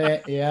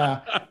 Yeah.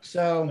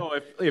 So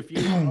if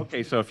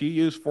you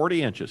use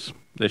 40 inches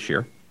this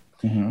year,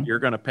 mm-hmm. you're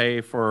going to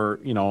pay for,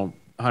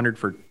 100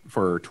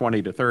 for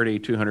 20 to 30,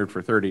 200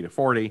 for 30 to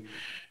 40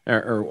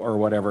 or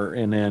whatever.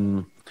 And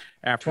then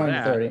after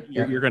that, 30,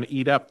 you're going to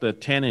eat up the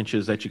 10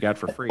 inches that you got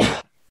for free.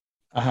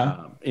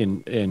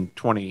 In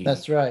 20.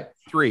 That's right.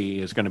 3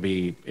 is going to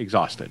be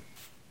exhausted.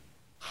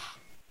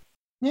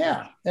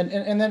 Yeah.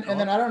 And then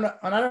I don't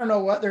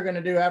know what they're going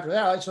to do after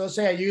that. So let's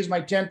say I use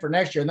my 10 for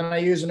next year, and then I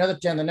use another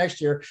 10 the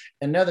next year,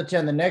 another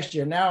 10 the next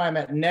year. Now I'm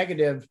at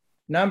negative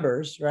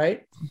numbers,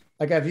 right?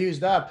 Like I've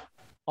used up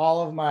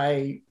all of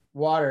my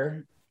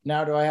water.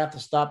 Now do I have to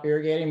stop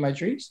irrigating my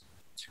trees?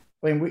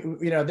 I mean,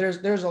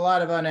 there's a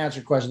lot of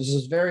unanswered questions. This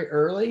is very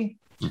early,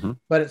 mm-hmm.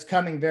 but it's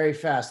coming very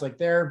fast. Like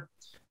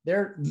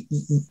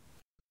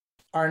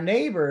our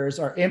neighbors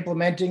are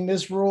implementing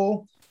this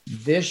rule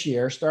this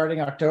year,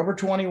 starting October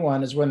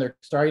 21 is when they're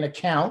starting to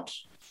count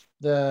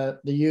the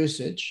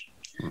usage.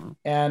 Mm-hmm.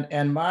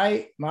 And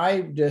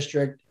my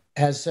district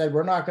has said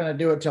we're not going to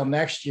do it till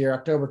next year,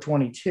 October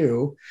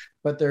 22,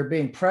 but they're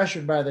being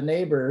pressured by the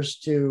neighbors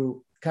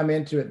to come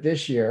into it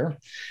this year.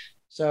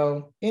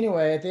 So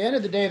anyway, at the end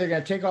of the day, they're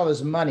going to take all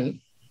this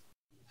money,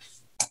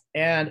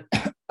 and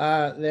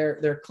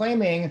they're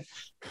claiming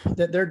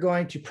that they're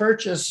going to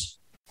purchase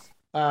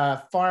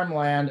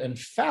farmland and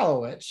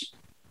fallow it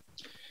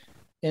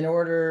in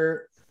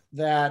order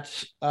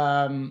that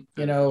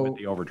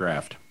the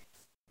overdraft.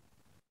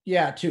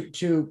 Yeah,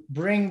 to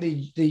bring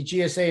the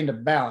GSA into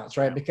balance,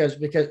 right?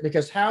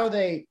 Because how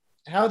they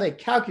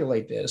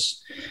calculate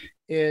this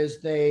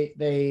is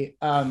they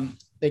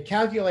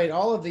calculate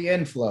all of the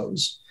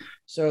inflows.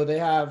 So they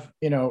have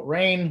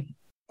rainwater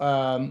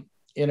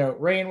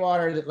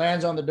that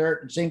lands on the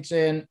dirt and sinks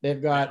in.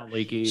 They've got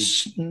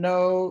leakage,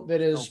 snow that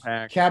is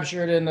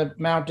captured in the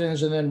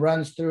mountains and then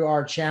runs through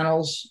our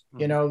channels.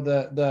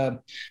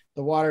 The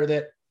water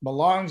that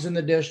belongs in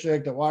the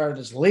district, the water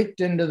that's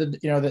leaked into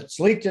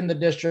the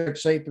district,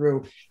 say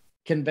through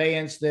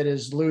conveyance that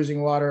is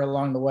losing water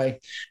along the way,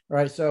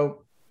 right?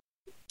 So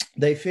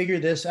they figure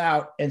this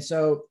out, and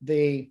so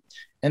they're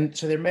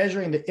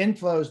measuring the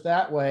inflows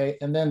that way,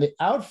 and then the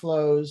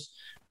outflows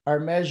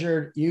are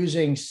measured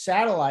using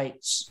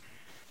satellites.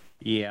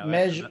 Yeah,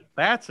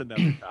 that's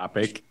another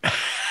topic.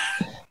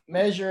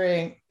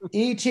 Measuring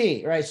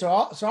ET, right? So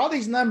all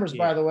these numbers,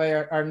 by the way,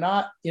 are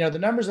not, the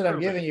numbers that I'm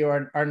giving you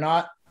are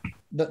not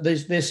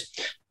these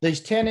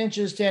 10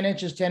 inches, 10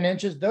 inches, 10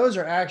 inches. Those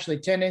are actually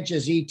 10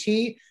 inches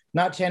ET,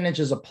 not 10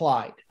 inches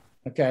applied.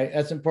 Okay,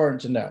 that's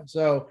important to know.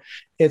 So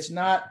it's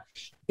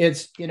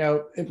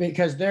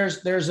because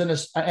there's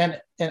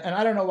and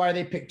I don't know why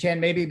they pick 10.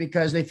 Maybe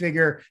because they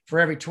figure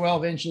for every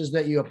 12 inches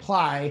that you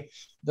apply,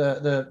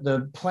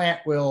 the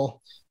plant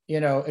will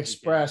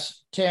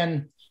express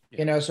 10.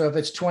 So if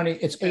it's 20,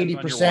 it's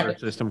 80% water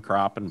system,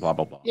 crop, and blah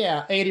blah blah.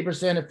 Yeah,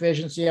 80%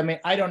 efficiency. I mean,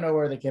 I don't know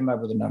where they came up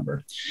with the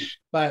number,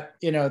 but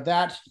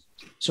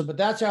but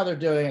that's how they're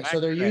doing it.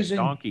 So they're using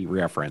donkey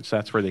reference.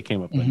 That's where they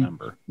came up with the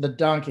number. The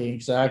donkey,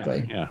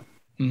 exactly. Yeah.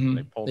 Mm-hmm.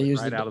 They pulled it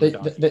right out of the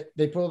donkey.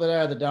 They pulled it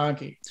out of the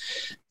donkey.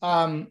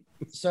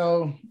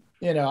 So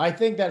I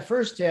think that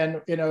first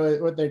 10,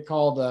 what they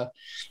call the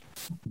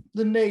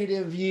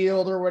native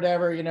yield or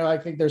whatever. I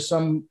think there's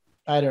some.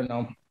 I don't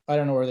know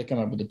where they come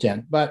up with the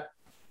 10, but.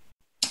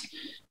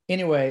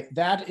 Anyway,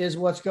 that is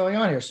what's going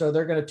on here. So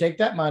they're going to take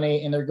that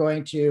money and they're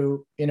going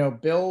to,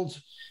 build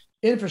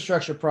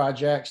infrastructure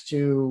projects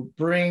to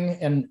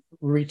bring and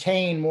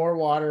retain more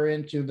water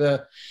into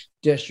the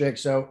district.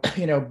 So,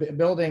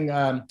 building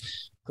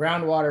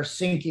groundwater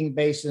sinking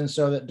basins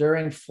so that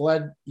during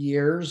flood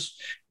years,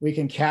 we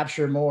can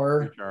capture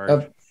more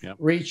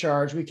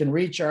recharge. We can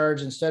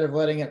recharge instead of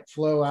letting it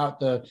flow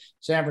out the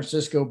San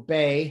Francisco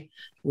Bay.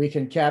 We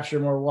can capture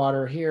more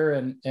water here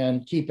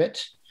and keep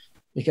it.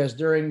 Because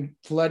during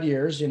flood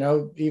years,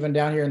 even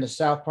down here in the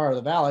south part of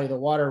the valley, the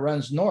water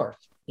runs north,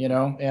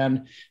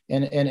 and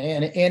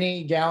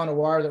any gallon of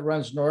water that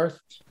runs north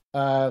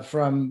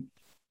from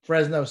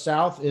Fresno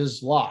south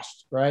is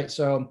lost, right?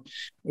 So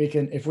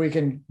if we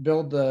can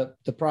build the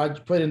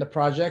project, put in the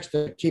projects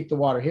to keep the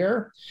water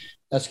here,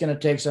 that's going to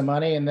take some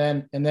money. And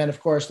then of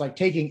course, like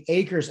taking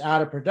acres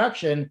out of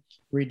production,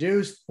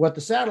 reduce what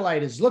the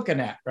satellite is looking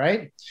at,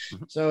 right?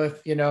 Mm-hmm. So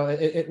if,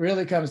 it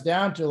really comes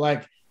down to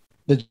like,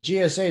 the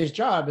GSA's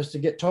job is to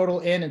get total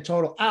in and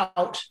total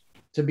out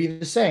to be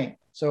the same.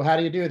 So how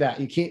do you do that?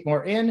 You keep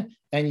more in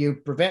and you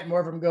prevent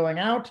more from going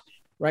out.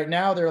 Right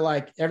now, they're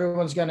like,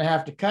 everyone's going to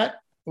have to cut.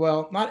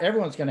 Well, not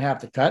everyone's going to have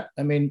to cut.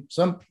 I mean,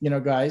 some,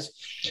 guys,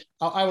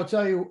 I'll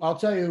tell you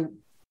what's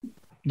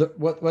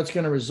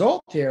going to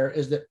result here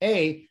is that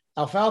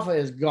alfalfa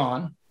is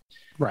gone.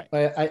 Right.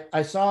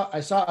 I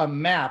saw a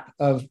map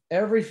of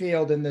every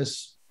field in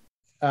this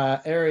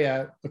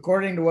area,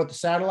 according to what the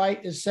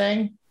satellite is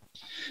saying.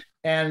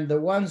 And the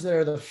ones that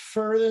are the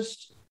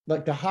furthest,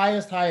 like the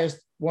highest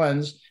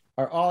ones,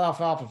 are all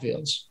alfalfa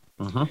fields.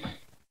 Uh-huh.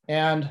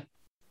 And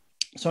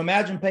so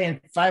imagine paying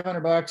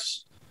 $500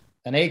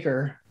 an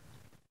acre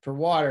for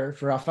water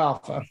for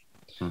alfalfa.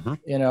 Uh-huh.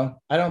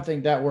 I don't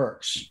think that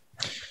works.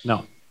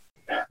 No.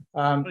 You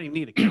don't even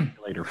need a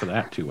calculator for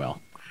that too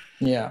well.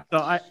 Yeah.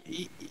 So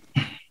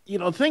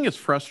the thing that's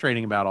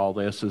frustrating about all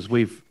this is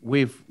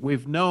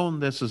we've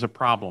known this is a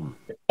problem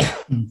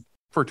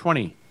for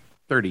 20,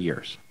 30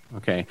 years.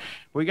 Okay.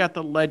 We got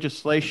the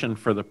legislation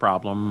for the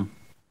problem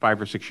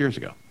 5 or 6 years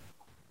ago.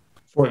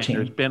 14.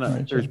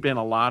 And there's been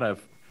a lot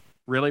of,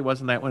 really,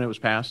 wasn't that when it was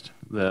passed?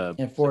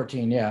 In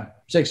 14, yeah.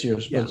 6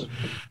 years. Yeah.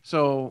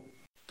 So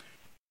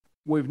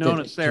we've known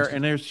it's there,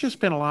 and there's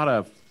just been a lot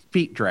of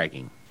feet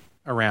dragging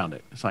around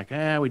it. It's like,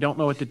 we don't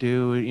know what to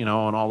do, and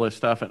all this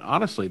stuff. And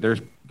honestly,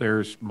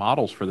 there's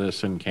models for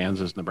this in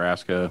Kansas,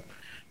 Nebraska,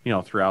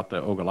 throughout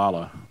the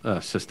Ogallala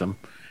system.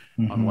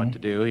 On what to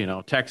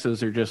do.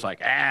 Texas are just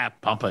like,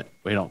 pump it.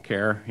 We don't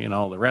care.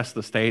 The rest of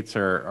the states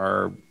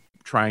are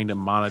trying to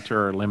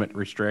monitor or limit,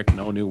 restrict,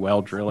 no new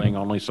well drilling,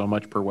 only so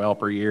much per well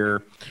per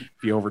year.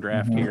 If you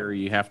overdraft here,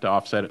 you have to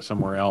offset it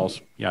somewhere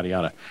else, yada,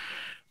 yada.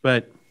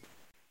 But,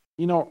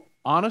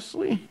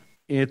 honestly,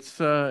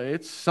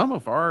 it's some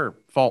of our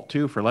fault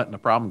too for letting the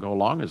problem go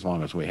along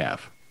as we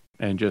have,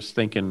 and just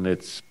thinking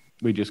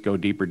we just go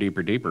deeper,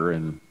 deeper, deeper,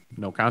 and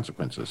no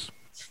consequences.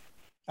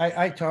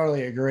 I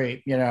totally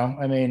agree.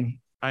 I mean,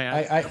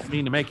 I don't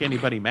mean to make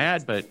anybody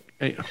mad, but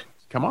hey,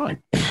 come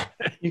on.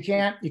 You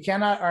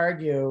cannot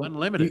argue.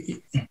 Unlimited.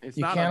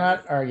 You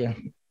cannot argue.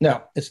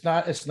 No, it's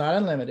not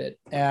unlimited.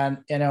 And,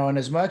 and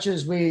as much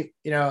as we,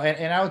 and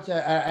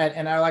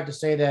I like to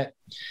say that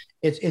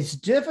it's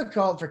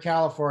difficult for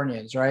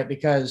Californians, right?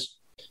 Because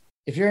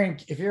if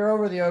you're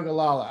over the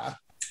Ogallala,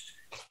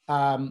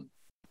 that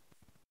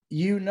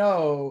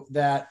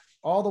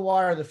all the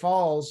water that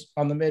falls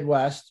on the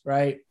Midwest,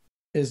 right,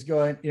 is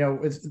going,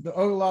 the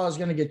Ogallala is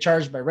going to get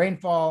charged by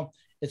rainfall.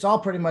 It's all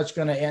pretty much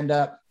going to end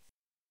up,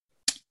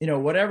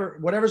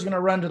 whatever's going to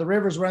run to the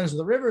rivers runs to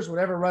the rivers,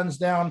 whatever runs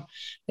down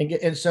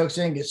and soaks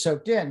in gets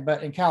soaked in.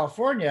 But in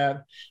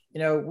California,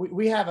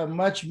 we have a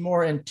much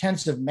more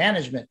intensive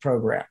management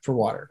program for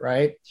water,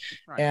 right?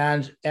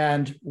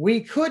 And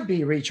we could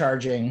be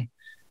recharging,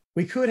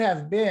 we could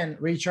have been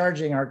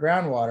recharging our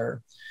groundwater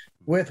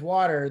with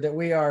water that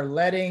we are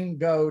letting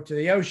go to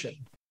the ocean,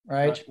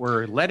 right?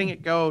 We're letting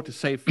it go to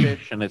save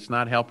fish, and it's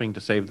not helping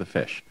to save the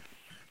fish.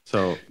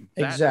 So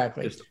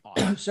exactly.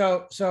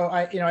 Awesome. So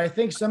I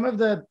think some of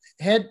the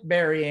head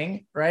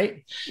burying,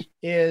 right,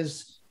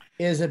 is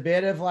a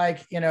bit of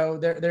like,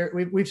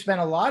 we've spent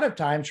a lot of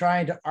time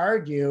trying to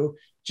argue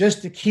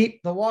just to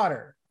keep the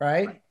water,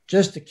 right?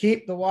 Just to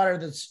keep the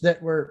water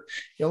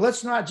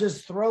let's not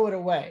just throw it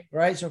away,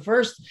 right? So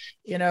first,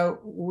 we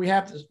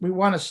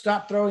want to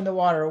stop throwing the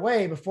water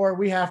away before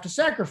we have to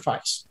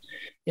sacrifice.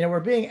 We're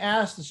being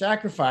asked to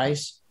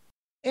sacrifice,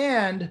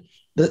 and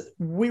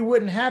we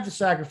wouldn't have to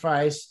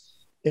sacrifice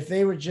if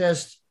they were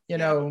just,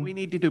 we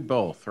need to do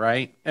both,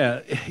 right?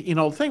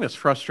 The thing that's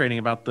frustrating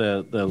about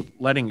the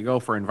letting it go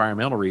for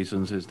environmental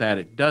reasons is that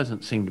it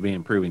doesn't seem to be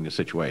improving the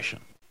situation.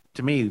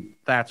 To me,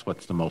 that's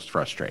what's the most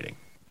frustrating.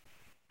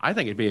 Don't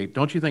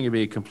you think it'd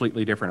be a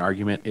completely different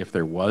argument if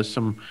there was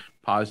some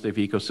positive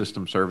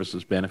ecosystem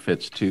services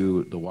benefits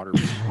to the water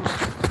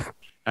resources?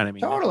 And I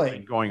mean, totally. It's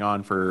been going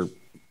on for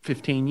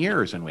 15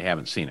 years and we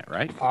haven't seen it,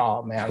 right?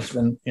 Oh man, it's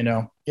been,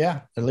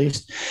 at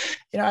least,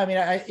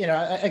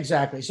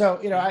 exactly. So,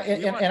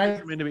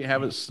 to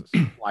have a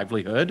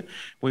livelihood.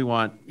 We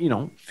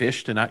want,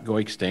 fish to not go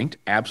extinct.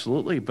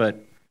 Absolutely.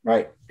 But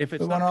right. If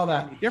it's we want all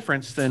that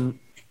difference, then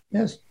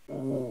yes.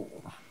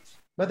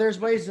 But there's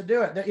ways to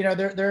do it.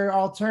 There are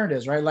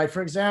alternatives, right? Like,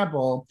 for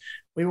example,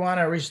 we want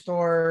to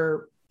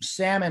restore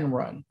salmon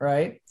run,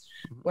 right?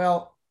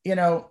 Well,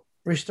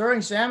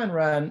 restoring salmon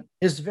run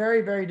is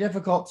very, very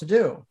difficult to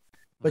do.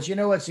 But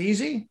what's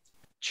easy?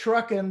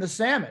 Trucking the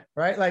salmon,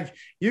 right? Like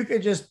you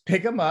could just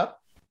pick them up,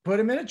 put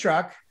them in a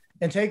truck,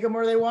 and take them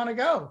where they want to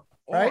go,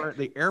 right? Or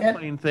the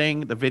airplane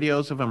thing, the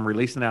videos of them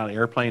releasing out of the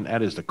airplane,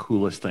 that is the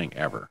coolest thing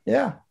ever.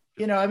 Yeah.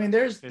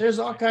 There's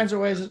all kinds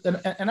of ways,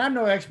 and I'm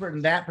no expert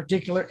in that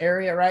particular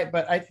area, right?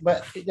 But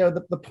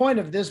the point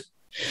of this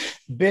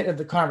bit of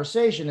the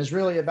conversation is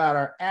really about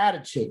our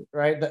attitude,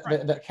 right?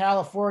 The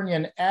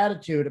Californian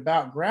attitude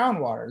about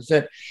groundwater is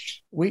that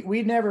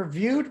we never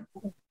viewed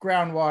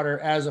groundwater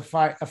as a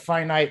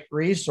finite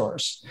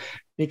resource,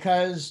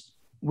 because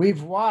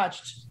we've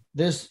watched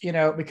this,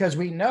 because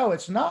we know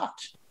it's not,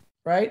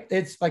 right?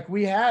 It's like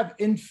we have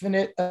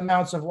infinite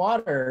amounts of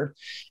water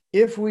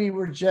if we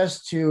were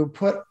just to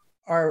put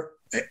our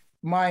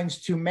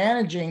minds to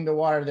managing the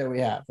water that we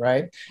have,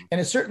 right?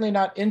 And it's certainly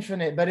not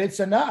infinite, but it's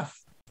enough.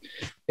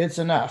 It's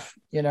enough,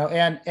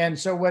 and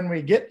so when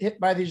we get hit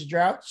by these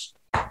droughts,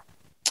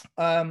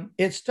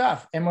 it's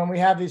tough. And when we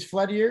have these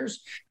flood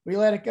years, we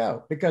let it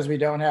go because we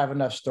don't have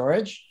enough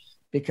storage,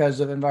 because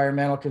of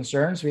environmental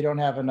concerns. We don't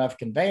have enough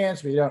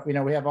conveyance. We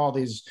we have all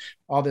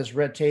this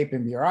red tape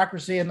and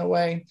bureaucracy in the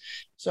way.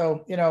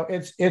 So,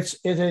 it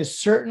is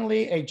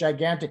certainly a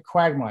gigantic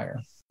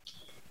quagmire.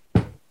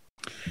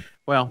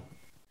 Well,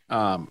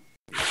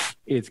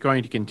 it's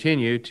going to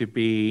continue to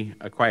be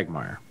a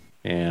quagmire,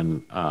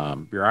 and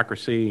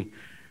bureaucracy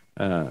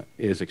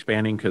is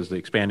expanding because the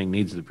expanding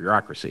needs the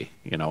bureaucracy,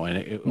 and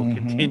it will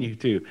continue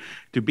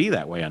to be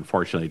that way.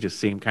 Unfortunately, it just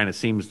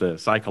seems the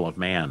cycle of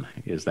man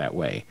is that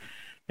way.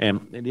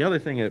 And the other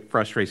thing that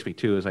frustrates me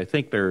too is I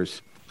think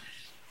there's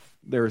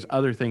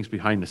other things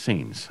behind the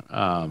scenes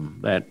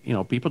that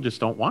people just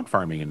don't want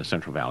farming in the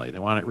Central Valley. They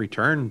want it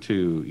returned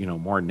to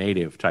more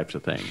native types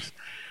of things.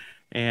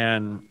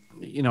 And,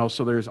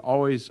 so there's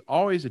always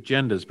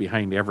agendas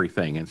behind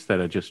everything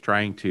instead of just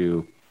trying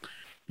to,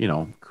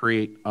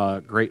 create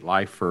a great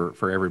life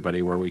for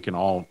everybody where we can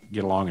all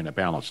get along in a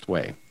balanced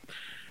way.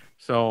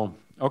 So,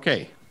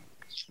 okay,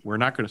 we're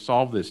not going to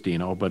solve this,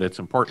 Dino, but it's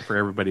important for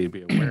everybody to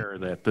be aware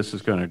that this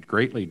is going to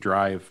greatly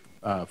drive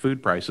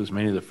food prices,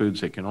 many of the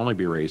foods that can only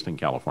be raised in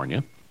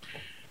California,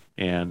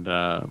 and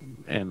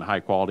the high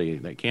quality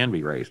that can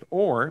be raised.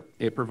 Or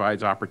it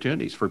provides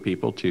opportunities for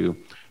people to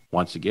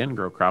once again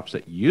grow crops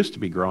that used to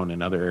be grown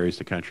in other areas of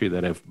the country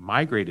that have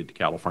migrated to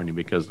California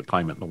because of the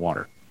climate and the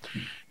water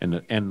and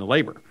the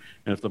labor.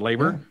 And if the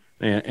labor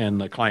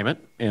and the climate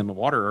and the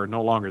water are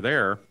no longer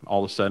there,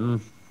 all of a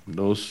sudden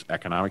those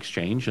economics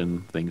change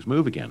and things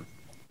move again.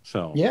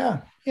 So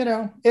yeah,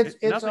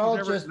 it's all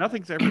just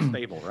nothing's ever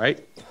stable,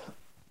 right?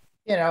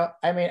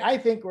 I mean, I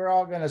think we're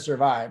all going to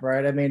survive,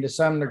 right? I mean, to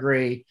some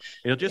degree,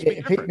 It'll just be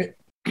different.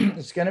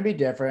 It's going to be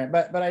different,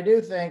 but I do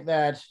think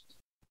that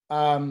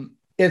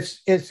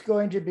it's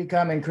going to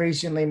become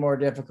increasingly more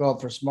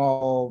difficult for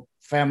small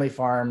family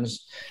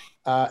farms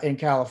in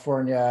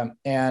California,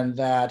 and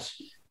that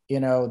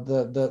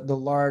the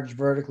large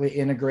vertically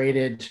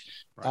integrated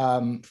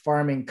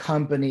farming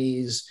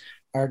companies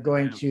are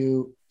going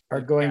to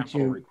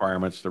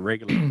requirements, the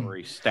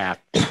regulatory staff,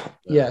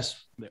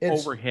 yes, the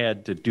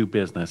overhead to do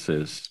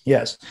businesses.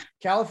 Yes,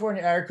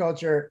 California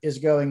agriculture is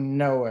going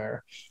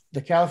nowhere.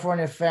 The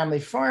California family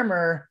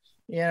farmer,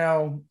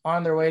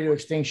 on their way to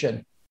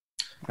extinction.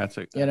 That's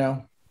a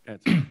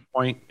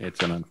point.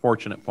 It's an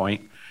unfortunate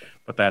point,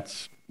 but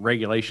that's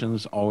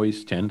regulations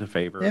always tend to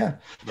favor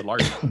the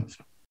large ones.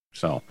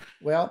 So,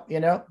 well,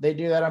 they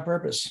do that on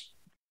purpose.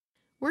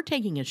 We're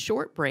taking a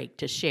short break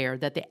to share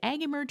that the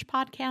Ag Emerge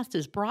podcast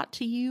is brought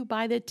to you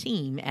by the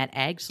team at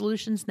Ag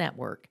Solutions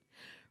Network.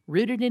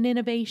 Rooted in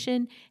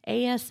innovation,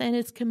 ASN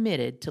is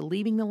committed to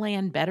leaving the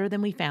land better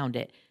than we found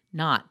it,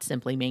 not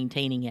simply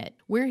maintaining it.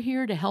 We're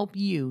here to help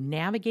you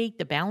navigate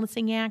the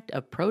balancing act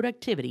of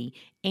productivity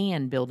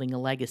and building a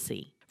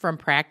legacy. From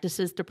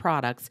practices to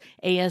products,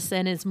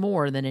 ASN is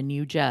more than a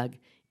new jug.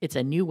 It's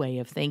a new way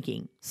of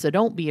thinking. So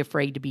don't be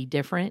afraid to be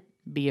different.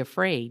 Be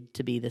afraid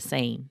to be the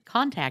same.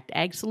 Contact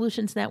Ag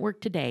Solutions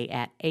Network today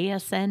at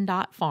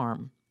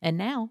asn.farm. And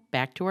now,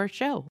 back to our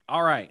show.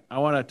 All right. I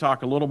want to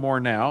talk a little more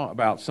now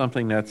about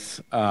something that's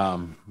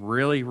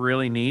really,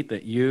 really neat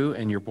that you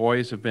and your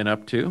boys have been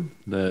up to,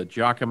 the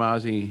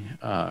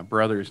Giacomazzi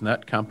Brothers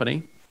Nut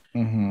Company.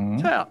 Mm-hmm.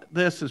 So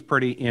this is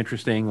pretty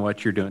interesting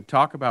what you're doing.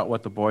 Talk about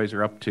what the boys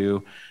are up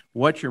to,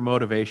 what your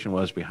motivation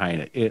was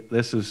behind it.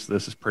 This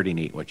is pretty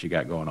neat what you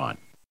got going on.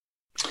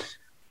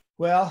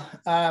 Well,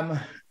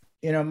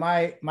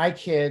 my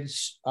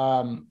kids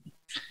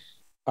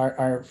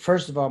are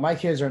first of all, my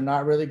kids are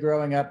not really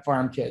growing up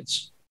farm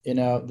kids. We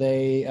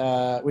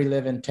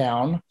live in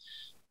town,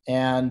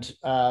 and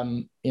they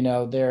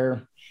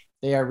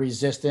are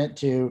resistant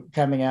to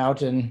coming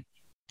out and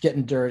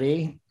getting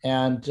dirty,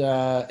 and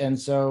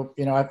so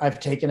I've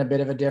taken a bit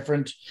of a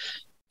different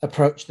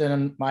approach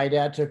than my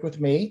dad took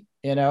with me.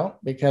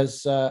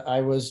 Because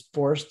I was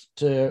forced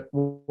to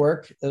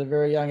work at a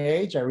very young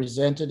age. I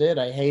resented it.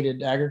 I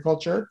hated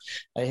agriculture.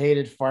 I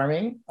hated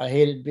farming. I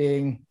hated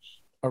being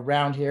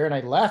around here. And I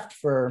left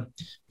for,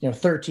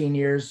 13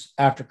 years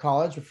after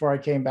college before I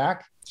came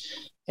back.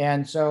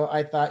 And so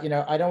I thought,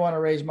 I don't want to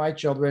raise my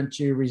children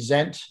to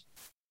resent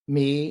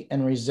me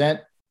and resent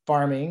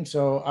farming.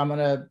 So I'm going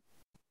to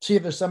see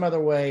if there's some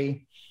other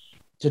way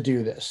to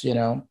do this,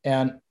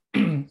 and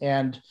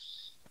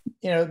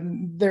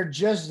they're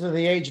just at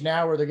the age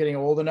now where they're getting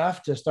old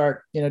enough to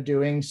start,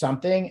 doing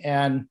something.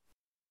 And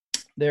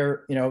they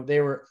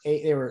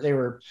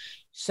were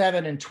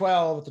 7 and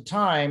 12 at the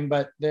time,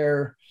 but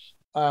they're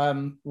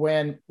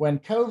when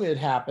COVID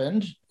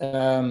happened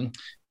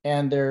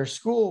and their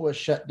school was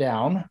shut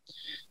down,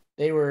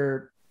 they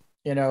were,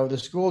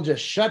 the school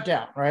just shut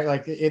down, right?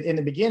 Like in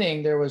the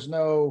beginning, there was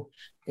no,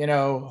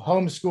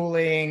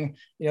 homeschooling,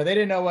 they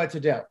didn't know what to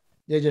do.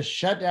 They just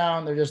shut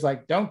down. They're just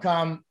like, don't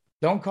come.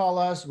 Don't call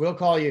us, we'll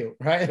call you,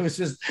 right? It was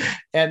just,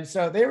 and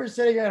so they were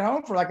sitting at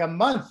home for like a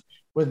month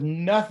with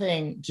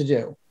nothing to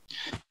do.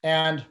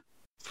 And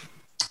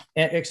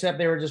except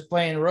they were just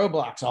playing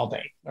Roblox all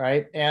day,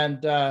 right?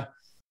 And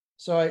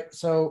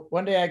so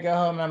one day I go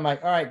home and I'm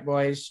like, all right,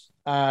 boys,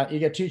 you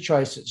get two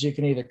choices. You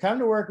can either come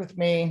to work with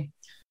me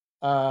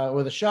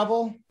with a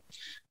shovel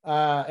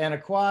and a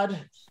quad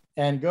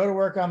and go to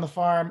work on the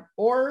farm,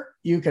 or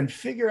you can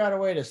figure out a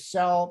way to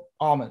sell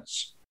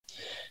almonds.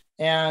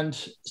 And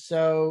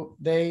so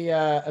they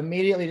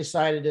immediately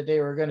decided that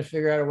they were going to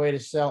figure out a way to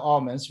sell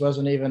almonds.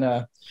 Wasn't even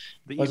a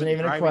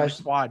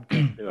question. Quad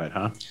couldn't do it,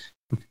 huh?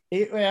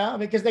 Yeah,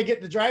 because they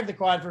get to drive the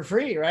quad for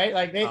free, right?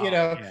 Like they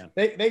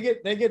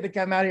get to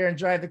come out here and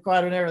drive the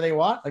quad whenever they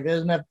want. Like they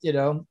doesn't have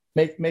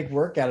make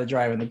work out of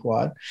driving the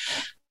quad.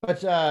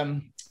 But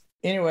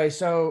anyway,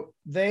 so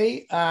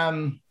they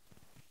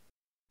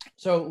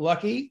so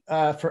lucky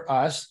for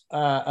us,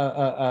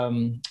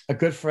 a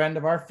good friend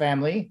of our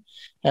family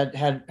had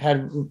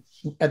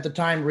at the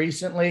time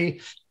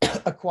recently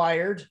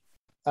acquired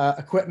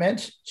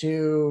equipment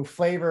to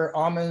flavor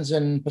almonds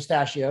and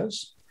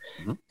pistachios.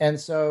 Mm-hmm. And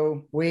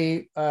so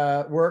we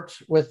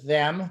worked with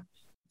them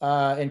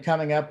in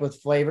coming up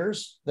with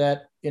flavors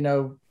that,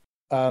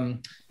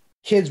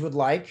 kids would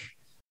like.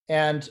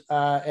 And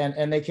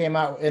they came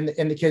out and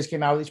the kids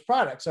came out with these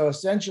products. So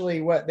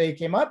essentially what they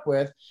came up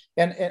with,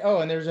 and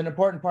there's an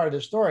important part of the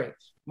story.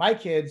 My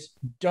kids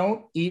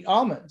don't eat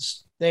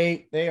almonds.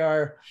 They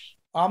are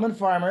almond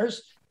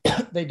farmers.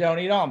 They don't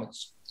eat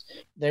almonds.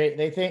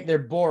 They think they're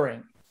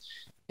boring.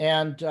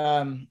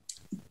 And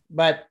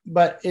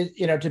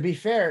to be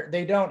fair,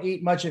 they don't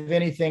eat much of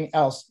anything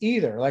else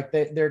either. Like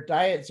their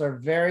diets are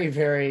very,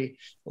 very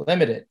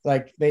limited.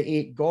 Like they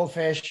eat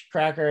goldfish,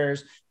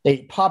 crackers, they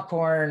eat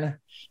popcorn,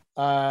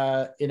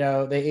 they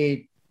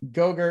eat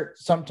Go-Gurt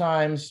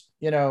sometimes,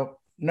 no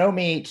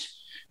meat,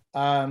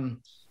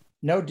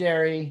 no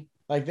dairy.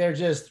 Like they're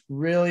just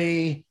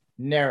really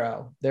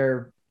narrow.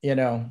 They're,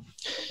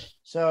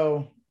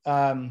 so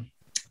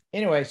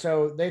anyway,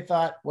 so they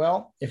thought,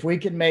 well, if we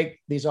could make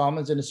these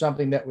almonds into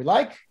something that we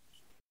like,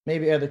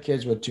 maybe other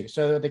kids would too.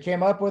 So what they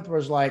came up with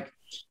was like,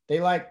 they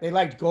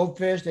liked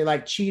goldfish, they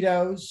liked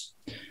Cheetos.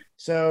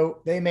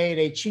 So they made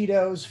a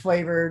Cheetos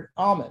flavored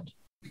almond.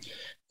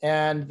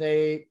 And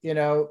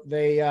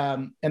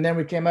and then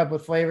we came up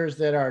with flavors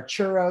that are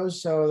churros.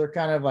 So they're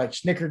kind of like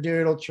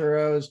snickerdoodle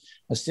churros,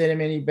 a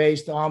cinnamon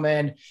based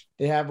almond.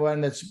 They have one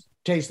that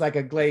tastes like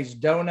a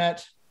glazed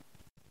donut.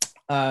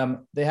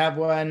 They have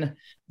one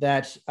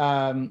that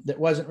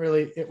wasn't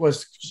really, it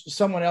was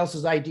someone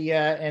else's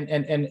idea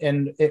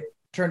and it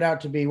turned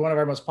out to be one of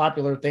our most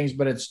popular things,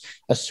 but it's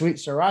a sweet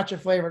sriracha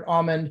flavored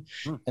almond.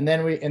 And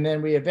then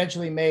we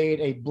eventually made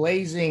a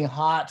blazing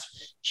hot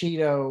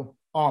Cheeto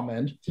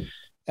almond.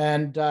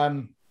 And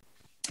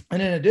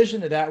in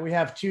addition to that, we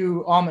have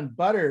 2 almond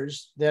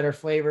butters that are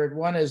flavored.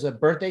 One is a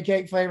birthday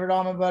cake flavored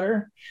almond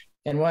butter,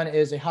 and one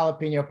is a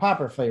jalapeno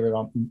popper flavored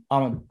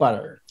almond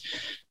butter.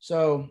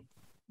 So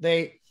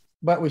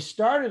but we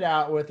started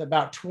out with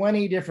about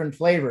 20 different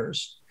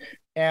flavors.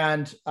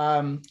 And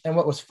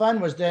what was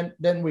fun was then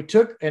we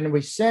took and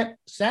we sent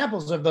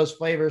samples of those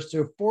flavors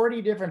to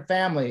 40 different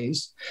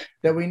families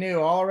that we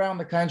knew all around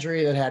the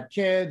country that had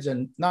kids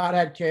and not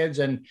had kids.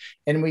 And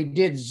we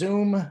did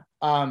Zoom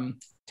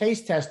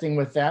taste testing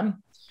with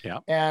them. Yeah.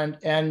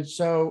 And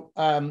so,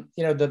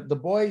 the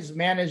boys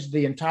managed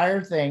the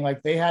entire thing.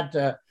 Like they had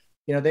to,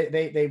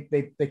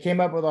 they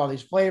came up with all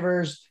these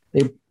flavors.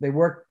 They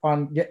worked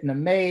on getting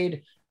them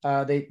made.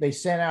 They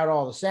sent out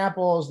all the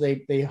samples.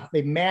 They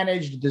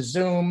managed the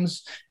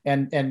Zooms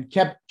and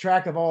kept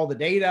track of all the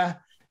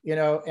data,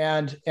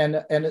 and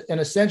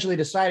essentially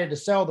decided to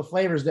sell the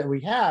flavors that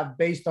we have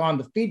based on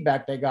the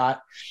feedback they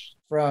got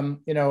from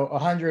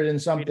 100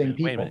 and something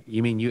people. Wait a minute.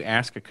 You mean you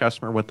ask a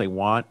customer what they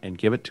want and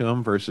give it to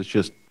them versus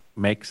just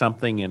make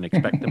something and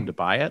expect them to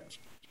buy it?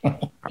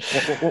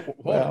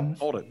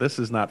 Hold it. This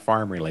is not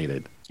farm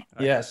related.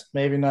 Yes,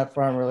 maybe not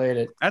farm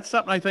related. That's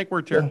something I think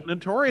we're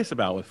notorious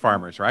about with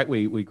farmers, right?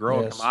 We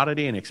grow a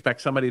commodity and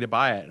expect somebody to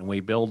buy it, and we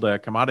build a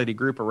commodity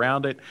group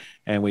around it,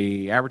 and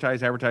we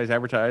advertise,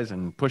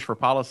 and push for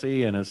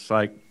policy, and it's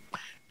like,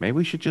 maybe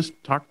we should just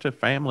talk to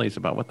families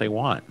about what they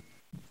want.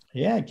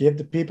 Yeah, give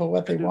the people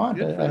what they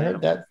want. I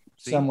heard that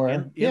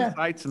somewhere.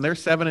 Insights, and they're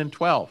 7 and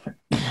 12.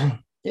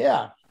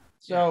 Yeah.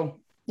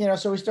 So,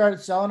 so we started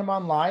selling them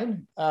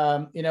online.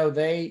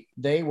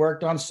 They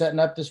worked on setting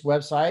up this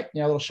website, a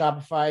little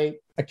Shopify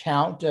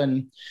account,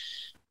 and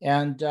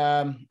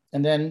then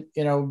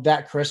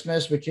that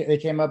Christmas they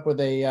came up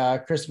with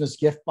a Christmas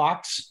gift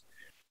box,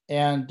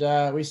 and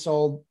we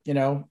sold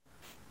a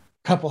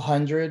couple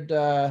hundred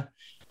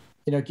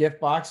gift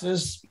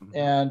boxes,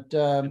 and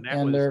that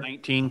was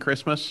 19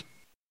 Christmas.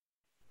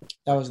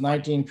 That was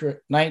 19.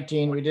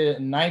 We did it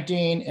in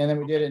 19, and then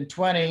we did it in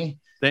 20.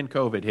 Then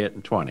COVID hit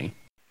in 20.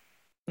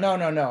 No.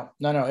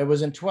 It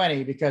was in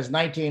 20 because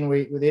 19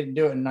 we didn't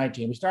do it in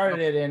 19. We started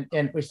it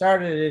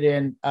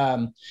in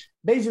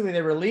basically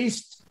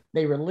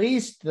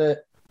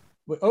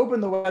we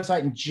opened the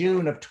website in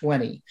June of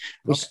 20.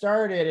 We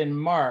started in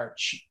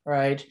March,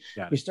 right?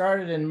 We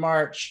started in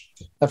March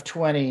of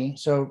 20.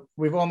 So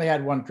we've only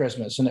had one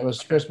Christmas, and it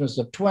was Christmas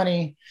of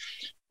 20.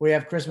 We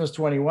have Christmas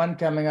 21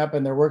 coming up,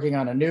 and they're working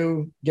on a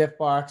new gift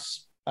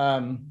box.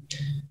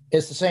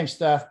 It's the same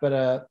stuff,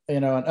 but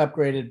an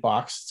upgraded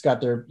box. It's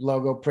got their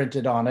logo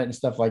printed on it and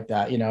stuff like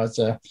that. It's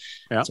a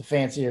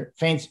fancier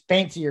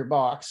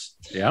box.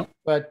 Yeah.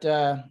 But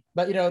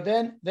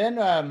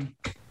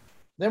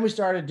then we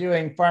started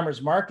doing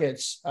farmers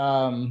markets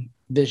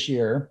this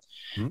year,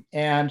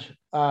 and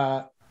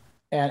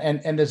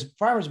this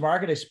farmers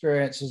market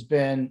experience has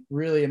been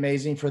really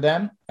amazing for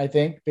them, I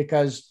think,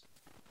 because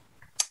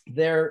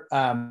they're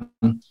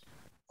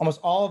almost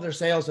all of their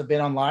sales have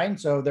been online.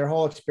 So their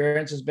whole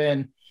experience has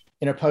been,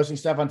 posting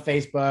stuff on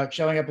Facebook,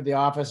 showing up at the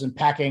office and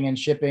packing and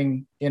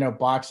shipping,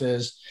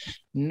 boxes,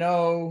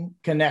 no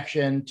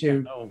connection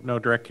to no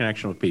direct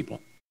connection with people.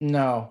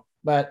 No,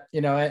 but,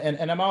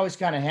 and I'm always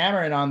kind of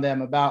hammering on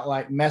them about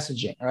like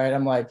messaging, right?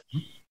 I'm like,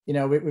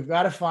 we've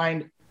got to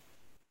find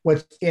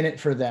what's in it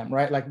for them,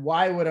 right? Like,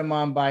 why would a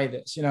mom buy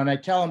this? And I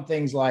tell them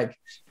things like,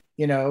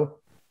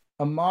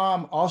 a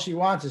mom, all she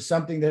wants is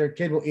something that her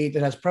kid will eat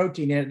that has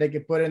protein in it. They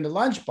could put in the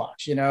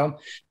lunchbox,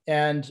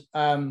 and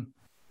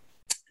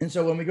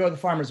so when we go to the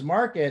farmers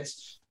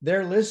markets,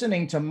 they're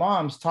listening to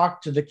moms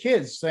talk to the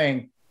kids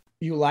saying,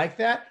 "You like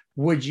that?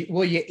 Will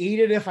you eat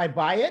it if I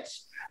buy it?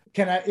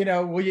 can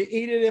I, will you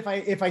eat it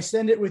if I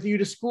send it with you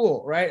to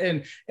school?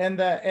 Right.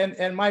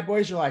 And my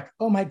boys are like,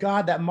 oh my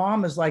God, that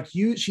mom is like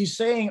you, she's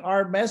saying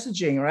our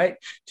messaging, right,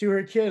 to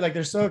her kid. Like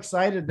they're so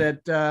excited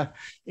that, that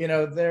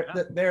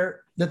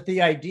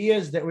the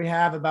ideas that we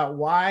have about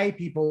why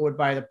people would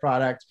buy the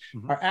product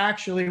are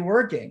actually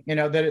working,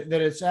 that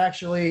it's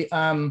actually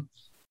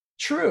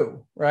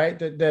true, right?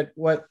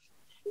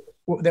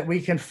 That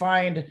we can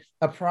find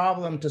a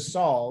problem to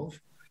solve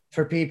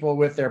for people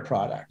with their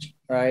product,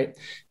 right?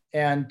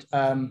 And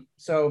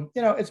so,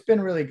 it's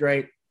been really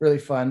great, really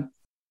fun.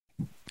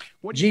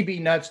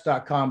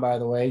 gbnuts.com, by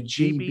the way.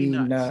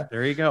 GB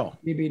There you go.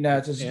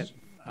 gbnuts.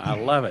 I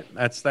love it.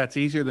 That's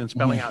easier than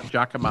spelling out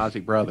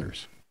Giacomazzi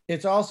Brothers.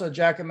 It's also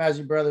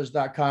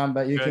giacomazzibrothers.com,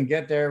 but you can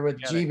get there with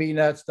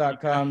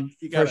gbnuts.com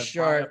for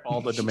sure.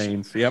 All the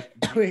domains.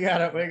 Yep. we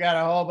got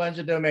a whole bunch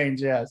of domains.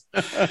 Yes.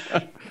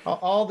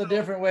 all the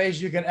different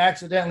ways you can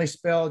accidentally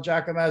spell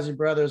Giacomazzi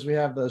Brothers. We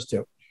have those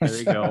too. There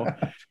you go.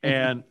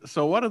 And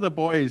so what have the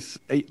boys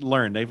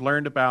learned? They've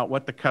learned about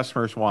what the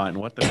customers want and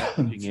what the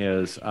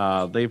messaging is.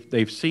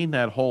 They've seen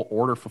that whole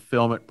order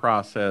fulfillment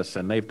process,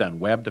 and they've done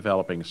web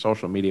developing,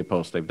 social media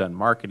posts. They've done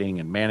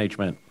marketing and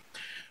management.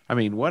 I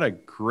mean, what a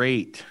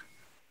great,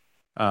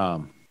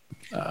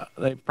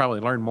 they've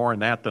probably learned more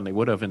in that than they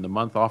would have in the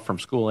month off from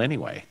school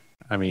anyway.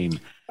 I mean,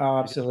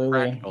 absolutely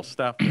practical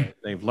stuff that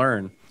they've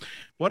learned.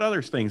 What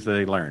other things have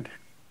they learned?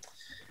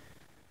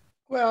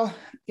 Well,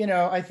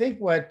 I think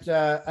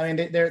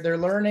they're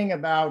learning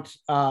about,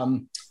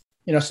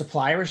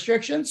 supply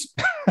restrictions.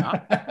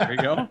 There you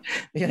go.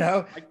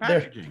 Like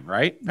packaging,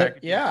 right?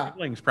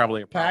 Packaging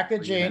probably a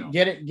packaging.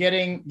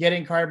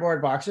 Getting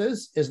cardboard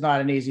boxes is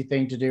not an easy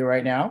thing to do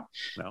right now.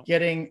 No.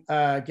 Getting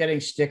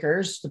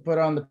stickers to put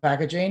on the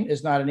packaging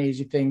is not an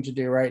easy thing to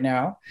do right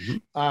now.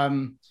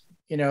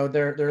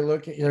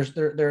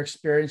 They're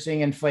experiencing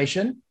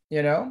inflation.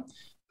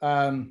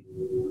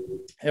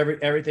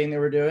 Everything that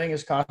we're doing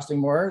is costing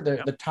more.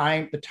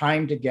 The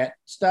time to get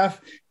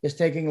stuff is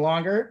taking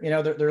longer.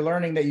 They're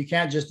learning that you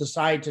can't just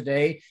decide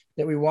today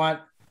that we want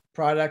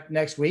product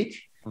next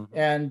week.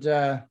 And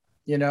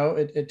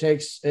it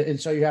takes, and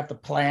so you have to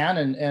plan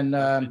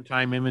and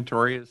time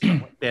inventory is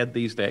dead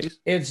these days.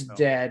 It's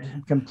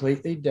dead,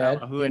 completely dead. I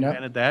don't know who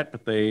invented that,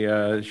 but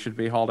they should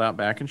be hauled out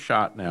back and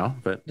shot now.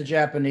 But the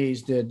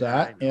Japanese did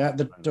that. Yeah,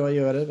 the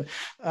Toyota.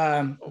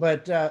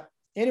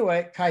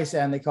 Anyway,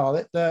 Kaizen, they call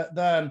it. But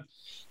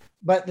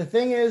the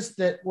thing is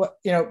that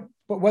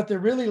what they're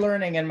really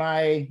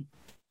learning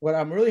what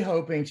I'm really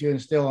hoping to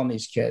instill on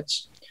these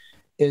kids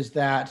is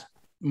that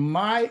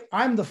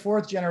I'm the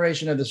fourth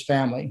generation of this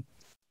family.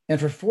 And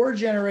for 4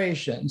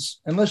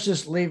 generations, and let's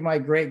just leave my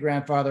great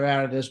grandfather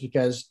out of this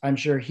because I'm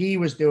sure he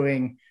was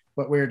doing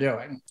what we're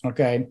doing.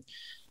 Okay.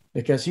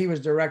 Because he was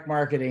direct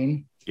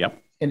marketing.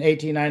 Yep. In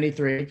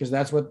 1893, because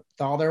that's what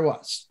all there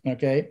was.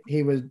 Okay.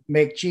 He would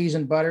make cheese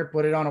and butter,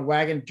 put it on a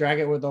wagon, drag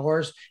it with a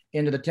horse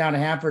into the town of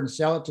Hanford and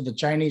sell it to the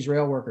Chinese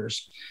rail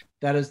workers.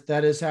 That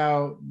is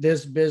how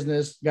this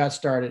business got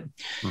started.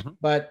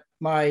 But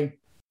my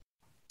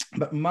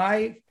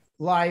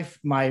life,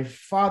 my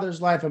father's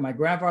life and my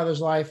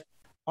grandfather's life,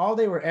 all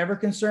they were ever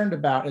concerned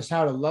about is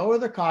how to lower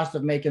the cost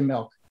of making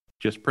milk.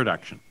 Just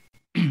production.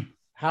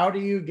 How do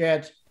you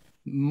get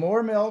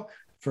more milk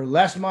for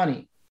less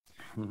money?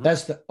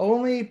 That's the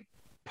only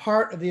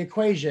part of the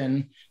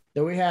equation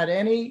that we had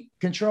any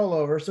control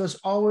over. So it's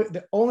always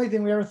the only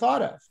thing we ever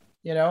thought of,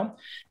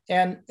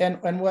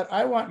 and what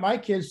I want my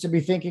kids to be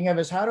thinking of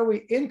is how do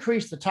we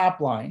increase the top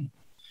line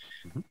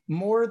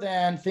more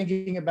than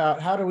thinking about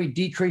how do we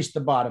decrease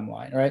the bottom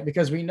line, right?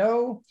 Because we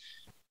know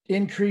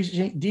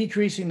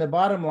decreasing the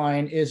bottom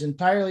line is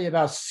entirely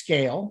about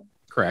scale.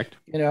 Correct.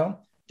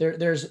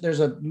 There's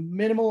a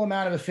minimal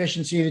amount of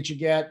efficiency that you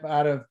get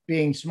out of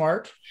being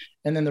smart.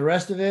 And then the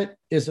rest of it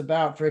is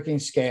about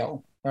freaking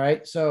scale,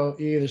 right? So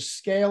you either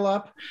scale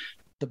up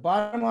the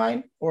bottom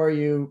line or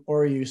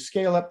you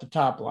scale up the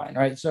top line,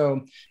 right?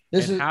 So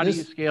how do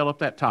you scale up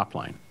that top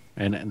line?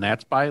 And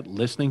that's by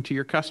listening to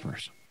your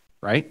customers,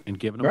 right? And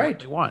giving them what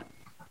they want.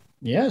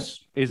 Yes.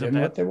 Isn't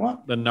that what they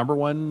want? The number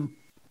one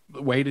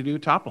way to do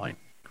top line?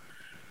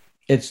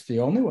 It's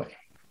the only way.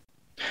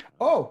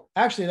 Oh,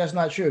 actually, that's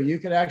not true. You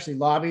could actually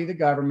lobby the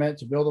government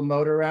to build a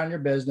moat around your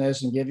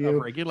business and give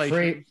you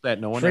regulations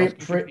that no one else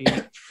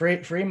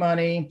can free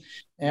money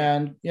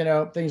and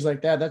things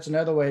like that. That's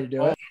another way to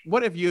do it.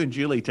 What have you and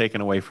Julie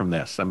taken away from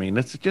this? I mean,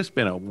 it's just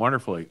been a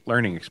wonderful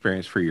learning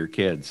experience for your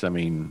kids. I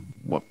mean,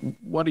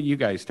 what are you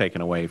guys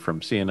taking away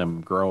from seeing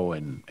them grow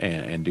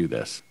and do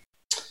this?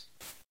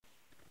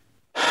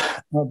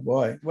 Oh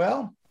boy.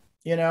 Well,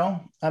 you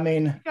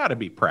got to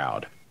be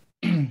proud.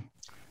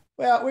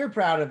 Well, we're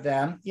proud of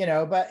them,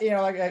 but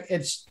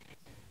it's,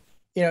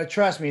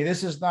 trust me,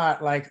 this is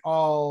not like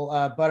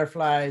all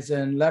butterflies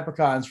and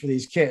leprechauns for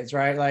these kids,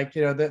 right? Like,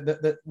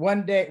 the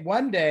one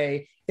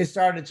day it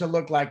started to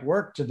look like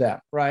work to them,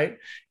 right?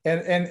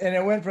 And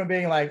it went from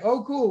being like,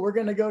 oh, cool, we're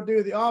going to go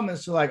do the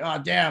almonds to like,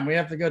 oh, damn, we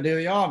have to go do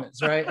the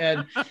almonds,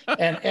 right?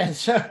 And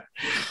so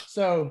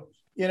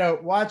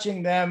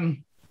watching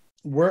them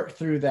work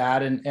through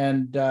that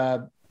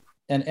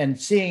and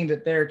seeing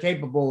that they're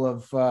capable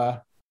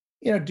of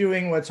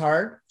doing what's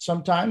hard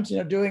sometimes,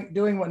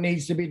 doing what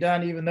needs to be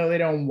done, even though they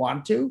don't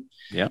want to,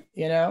 Yeah.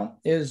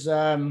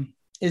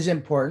 Is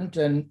important.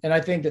 And I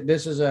think that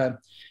this is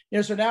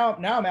so now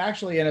I'm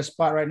actually in a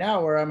spot right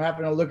now where I'm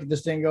having to look at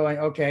this thing going,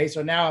 okay,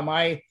 so now am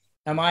I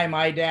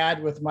my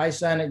dad with my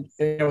son,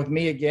 with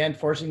me again,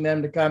 forcing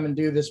them to come and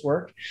do this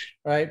work.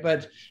 Right.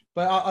 But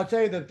I'll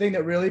tell you the thing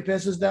that really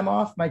pisses them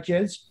off, my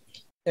kids,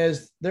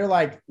 is they're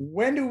like,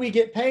 when do we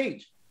get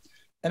paid?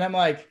 And I'm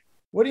like,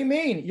 what do you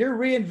mean? You're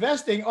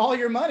reinvesting all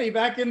your money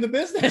back in the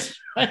business.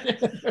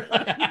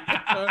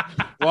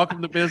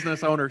 Welcome to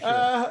business ownership.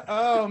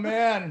 Oh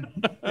man.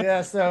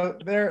 Yeah. So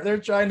they're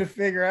trying to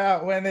figure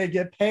out when they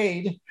get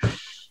paid.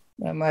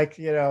 I'm like,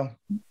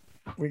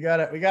 we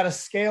gotta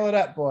scale it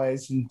up,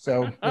 boys. And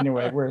so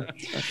anyway,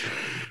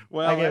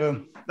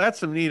 that's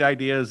some neat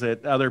ideas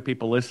that other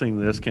people listening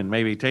to this can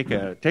maybe take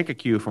a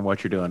cue from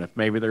what you're doing. If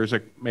maybe there's a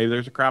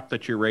crop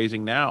that you're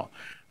raising now,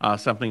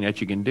 something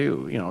that you can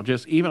do,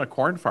 just even a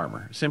corn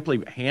farmer,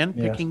 simply hand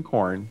picking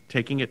corn,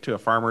 taking it to a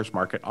farmer's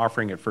market,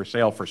 offering it for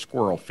sale for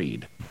squirrel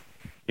feed.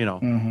 3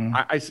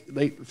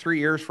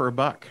 years for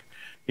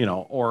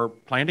 $1, or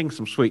planting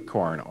some sweet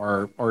corn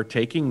or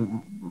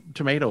taking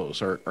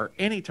tomatoes or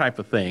any type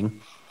of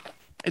thing.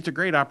 It's a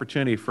great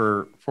opportunity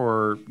for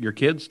your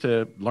kids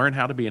to learn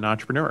how to be an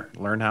entrepreneur,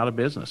 learn how to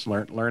business,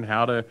 learn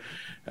how to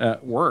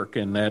work,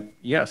 and that,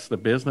 yes, the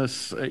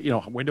business,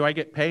 when do I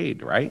get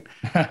paid, right?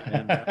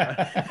 And,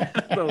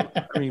 so,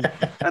 I mean,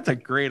 that's a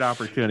great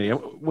opportunity.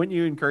 Wouldn't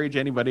you encourage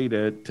anybody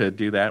to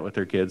do that with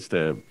their kids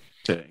to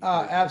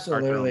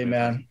absolutely,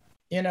 man.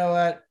 You know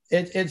what?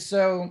 It's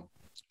so,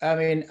 I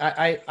mean,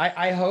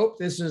 I hope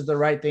this is the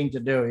right thing to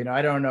do.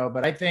 I don't know,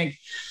 but I think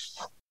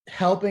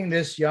helping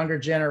this younger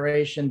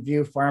generation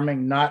view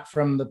farming not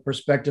from the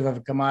perspective of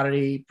a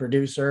commodity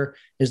producer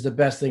is the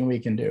best thing we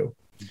can do.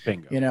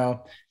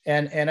 Bingo.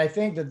 And I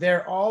think that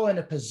they're all in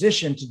a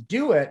position to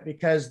do it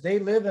because they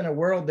live in a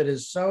world that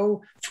is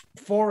so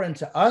foreign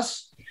to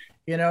us.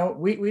 We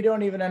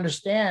don't even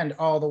understand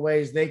all the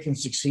ways they can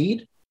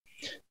succeed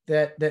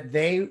that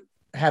they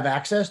have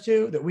access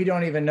to, that we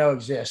don't even know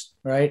exist.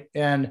 Right.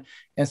 And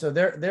so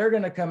they're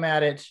going to come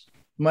at it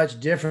much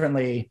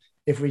differently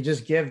if we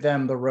just give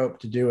them the rope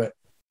to do it.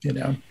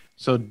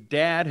 So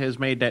dad has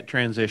made that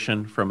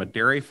transition from a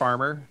dairy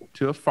farmer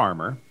to a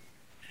farmer.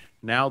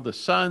 Now the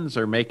sons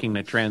are making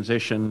the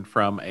transition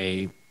from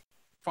a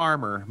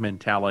farmer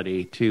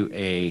mentality to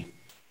a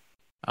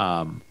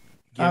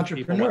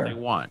entrepreneur. What they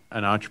want,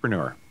 an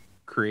entrepreneur,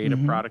 create a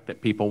product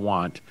that people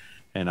want,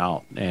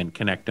 and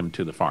connect them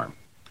to the farm.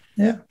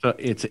 Yeah. So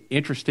it's an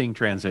interesting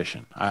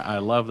transition. I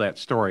love that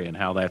story and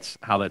how that's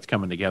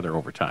coming together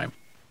over time.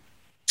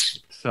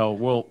 So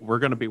we're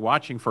going to be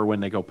watching for when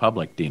they go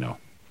public, Dino.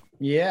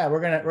 Yeah, we're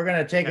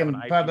gonna take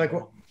them public.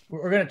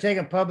 We're gonna take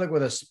them public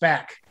with a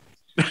SPAC.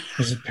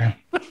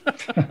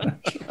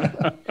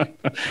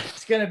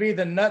 It's going to be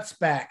the Nut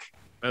SPAC.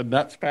 A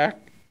Nut SPAC?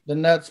 The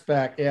Nut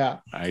SPAC, yeah.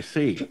 I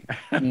see.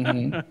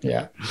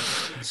 Yeah.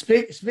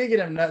 Speaking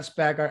of Nut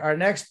SPAC,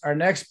 our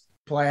next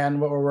plan,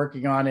 what we're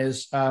working on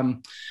is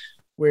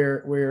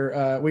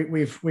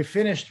we've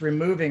finished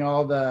removing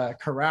all the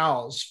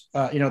corrals,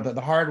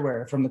 the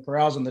hardware from the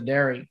corrals in the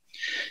dairy,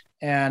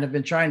 and have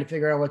been trying to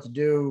figure out what to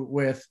do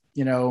with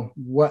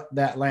what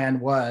that land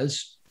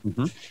was.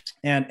 Mm-hmm.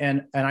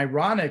 And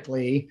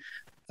ironically,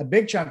 a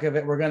big chunk of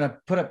it, we're going to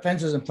put up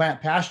fences and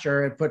plant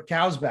pasture and put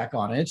cows back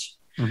on it.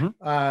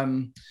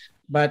 Mm-hmm.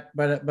 But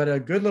a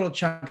good little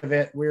chunk of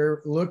it,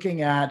 we're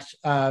looking at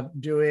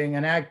doing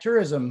an ag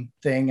tourism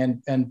thing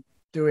and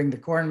doing the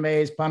corn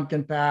maze,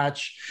 pumpkin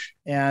patch,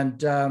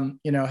 and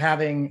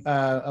having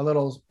a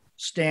little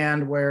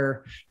stand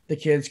where the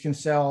kids can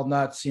sell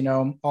nuts,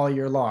 all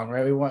year long,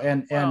 right? We want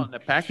and the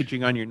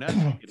packaging on your nuts,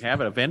 you could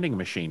have a vending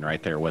machine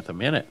right there with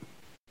them in it.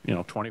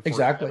 24/7,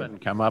 exactly.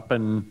 Come up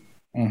and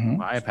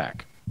buy a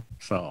pack.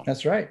 So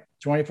that's right.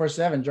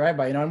 24/7 drive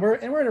by, and we're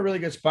in a really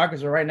good spot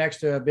because we're right next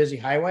to a busy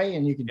highway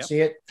and you can see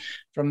it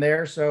from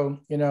there. So,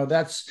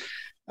 that's,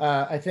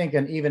 I think,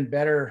 an even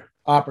better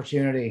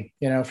opportunity,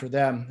 for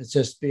them. It's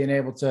just being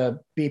able to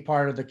be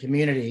part of the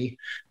community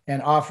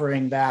and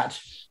offering that,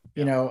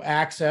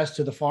 access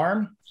to the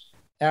farm,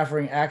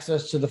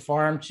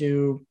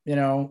 to,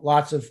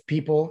 lots of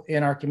people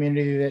in our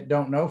community that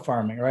don't know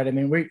farming, right? I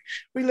mean, we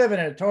live in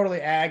a totally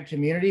ag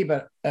community,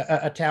 but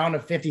a town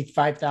of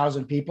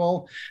 55,000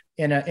 people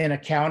in a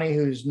county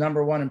whose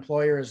number one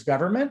employer is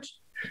government.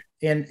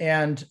 And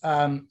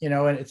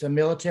it's a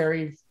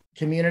military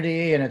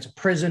community and it's a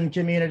prison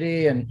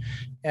community.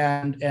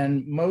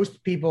 And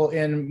most people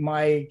in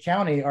my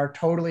county are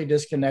totally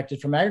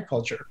disconnected from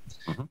agriculture,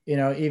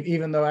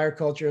 even though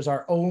agriculture is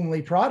our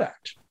only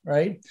product,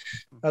 right?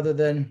 Other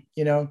than,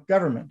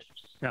 government.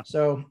 Yeah.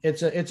 So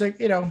it's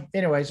a,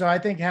 anyway, so I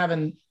think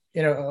having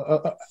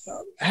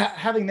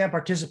them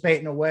participate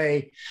in a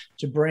way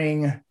to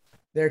bring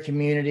their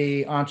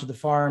community onto the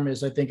farm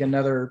is, I think,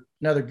 another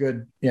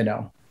good,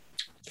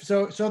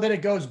 so that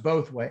it goes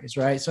both ways,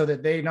 right? So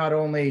that they not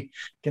only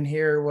can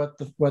hear what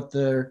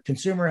the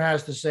consumer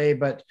has to say,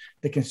 but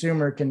the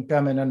consumer can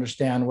come and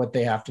understand what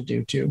they have to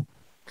do too.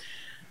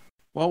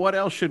 Well, what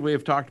else should we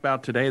have talked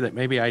about today that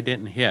maybe I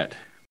didn't hit?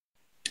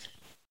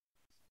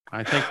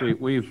 I think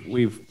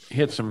we've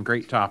hit some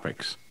great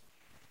topics.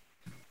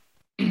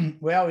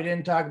 Well, we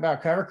didn't talk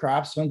about cover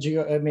crops. Once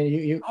you, I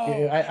mean,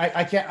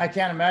 I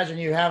can't imagine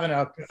you having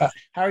how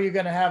are you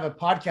going to have a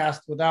podcast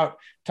without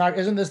talk?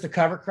 Isn't this the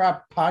cover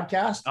crop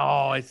podcast?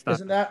 Oh, it's not.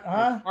 Isn't that,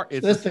 huh?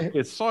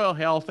 It's soil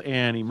health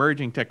and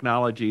emerging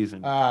technologies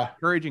and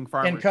encouraging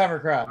farmers and cover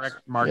crops,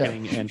 direct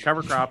marketing and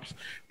cover crops.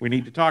 We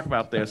need to talk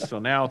about this. So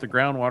now with the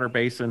groundwater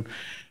basin,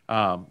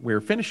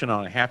 we're finishing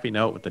on a happy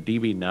note with the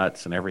DB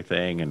nuts and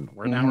everything, and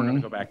we're going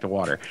to go back to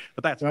water.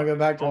 But that's go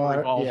back to water.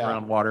 Revolves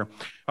around water.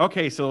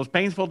 Okay, so those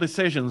painful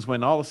decisions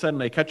when all of a sudden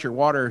they cut your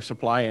water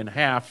supply in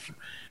half,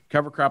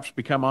 cover crops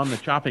become on the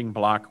chopping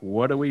block.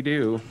 What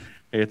do?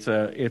 It's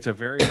a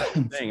very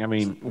thing. I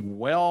mean,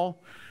 well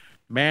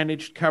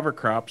managed cover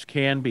crops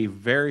can be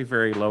very,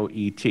 very low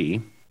ET.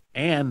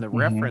 And the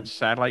reference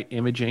satellite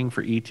imaging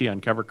for ET on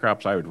cover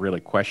crops, I would really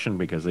question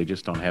because they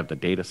just don't have the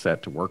data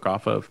set to work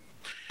off of.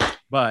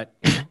 But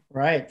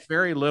right,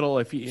 very little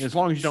as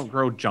long as you don't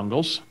grow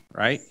jungles,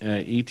 right?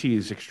 ET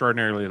is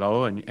extraordinarily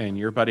low, and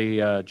your buddy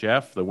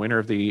Jeff, the winner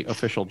of the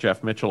official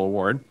Jeff Mitchell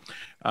Award,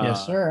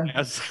 yes, sir,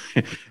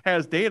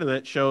 has data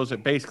that shows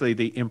that basically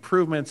the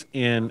improvements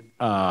in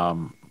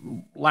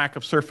lack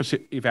of surface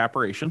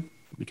evaporation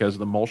because of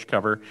the mulch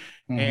cover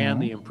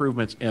and the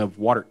improvements of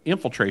water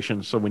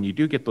infiltration. So when you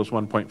do get those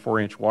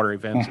 1.4 inch water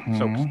events, it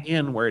soaks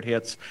in where it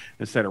hits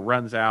instead of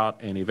runs out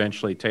and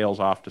eventually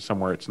tails off to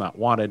somewhere it's not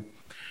wanted.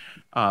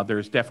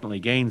 There's definitely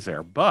gains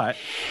there, but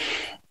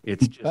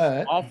it's just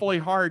awfully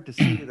hard to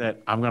see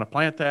that I'm going to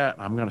plant that.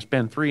 I'm going to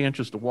spend 3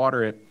 inches to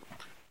water it.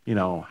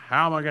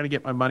 How am I going to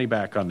get my money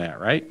back on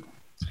that? Right.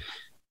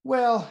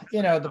 Well,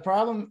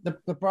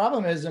 the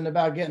problem isn't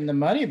about getting the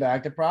money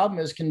back. The problem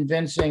is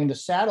convincing the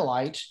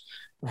satellite,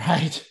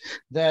 right,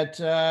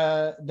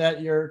 that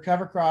your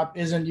cover crop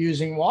isn't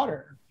using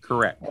water.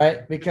 Correct.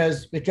 Right.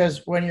 Because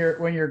when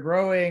you're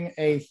growing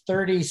a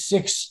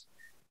 36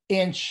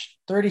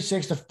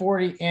 to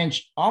 40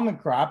 inch almond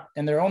crop,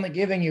 and they're only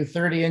giving you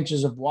 30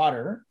 inches of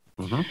water.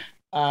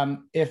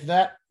 If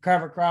that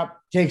cover crop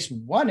takes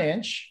 1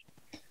 inch,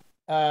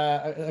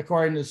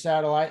 according to the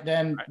satellite,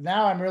 then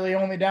now I'm really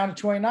only down to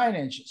 29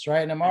 inches,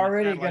 right? And I'm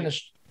already going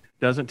to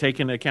doesn't take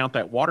into account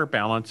that water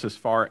balance as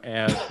far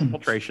as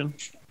filtration,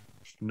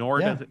 nor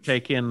does it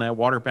take in that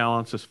water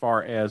balance as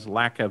far as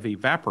lack of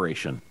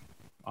evaporation.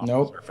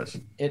 Nope,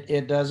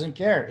 it doesn't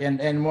care.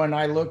 And when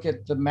I look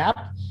at the map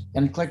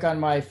and click on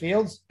my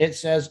fields, it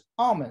says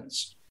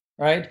almonds,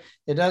 right?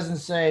 It doesn't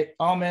say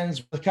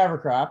almonds with cover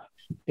crop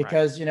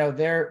because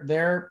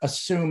they're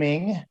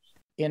assuming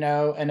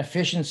an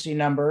efficiency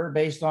number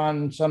based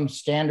on some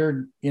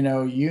standard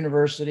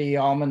university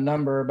almond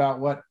number about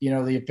what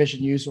the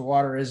efficient use of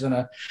water is in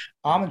a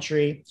almond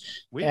tree.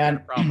 We have a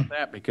problem with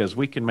that because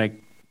we can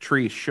make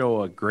trees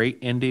show a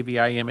great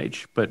NDVI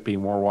image but be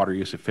more water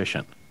use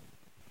efficient.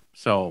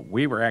 So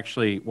we were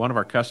actually, one of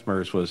our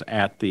customers was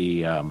at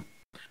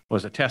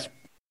was a test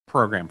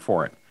program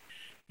for it.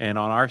 And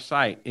on our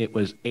site, it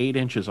was 8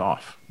 inches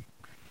off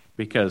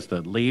because the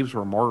leaves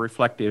were more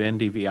reflective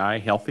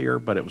NDVI, healthier,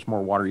 but it was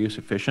more water use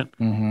efficient.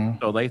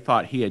 So they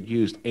thought he had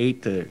used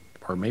 8 to,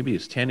 or maybe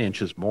it's 10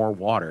 inches more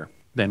water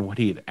than what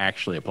he had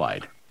actually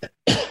applied.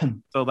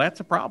 So that's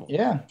a problem.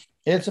 Yeah,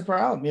 it's a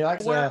problem.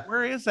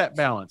 Where is that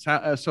balance?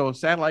 So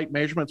satellite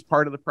measurement's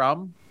part of the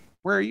problem.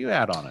 Where are you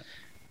at on it?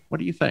 What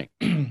do you think?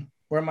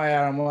 Where am I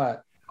at on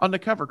what? On the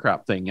cover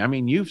crop thing. I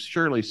mean, you've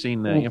surely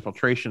seen the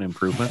infiltration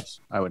improvements,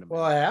 I would imagine.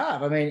 Well, I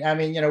have. I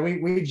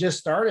mean, we just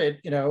started,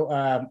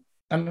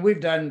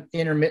 we've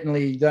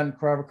intermittently done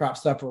cover crop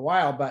stuff for a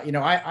while, but,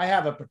 I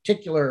have a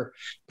particular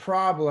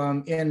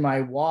problem in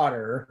my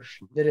water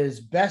that is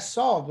best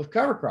solved with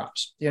cover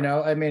crops.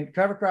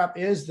 Cover crop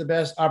is the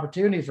best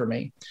opportunity for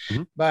me,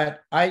 but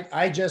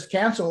I just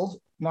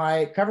canceled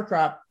my cover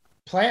crop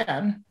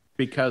plan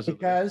because of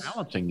the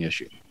balancing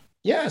issue.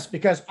 Yes,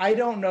 because I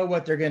don't know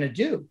what they're going to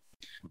do,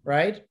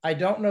 right? I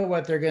don't know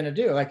what they're going to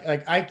do.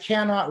 Like I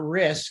cannot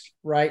risk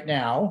right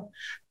now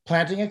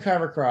planting a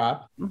cover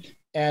crop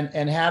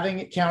and having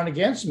it count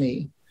against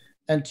me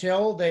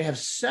until they have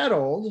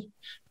settled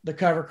the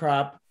cover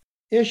crop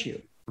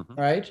issue,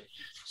 right?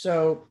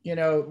 So,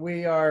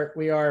 we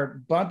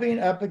are bumping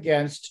up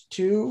against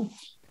two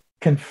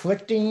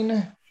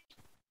conflicting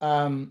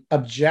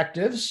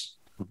objectives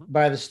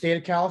by the state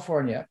of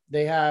California.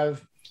 They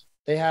have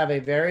a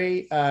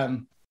very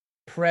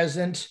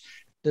present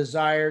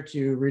desire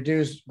to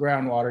reduce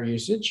groundwater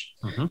usage,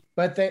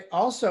 but they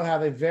also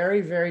have a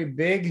very, very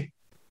big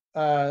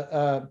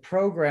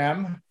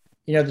program.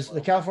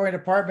 The California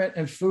Department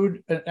of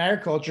Food and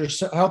Agriculture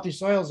Healthy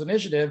Soils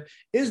Initiative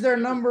is their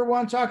number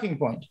one talking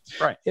point.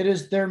 Right. It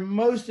is their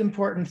most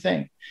important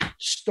thing.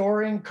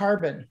 Storing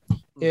carbon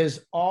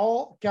is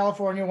all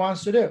California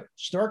wants to do.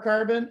 Store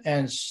carbon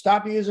and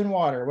stop using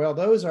water. Well,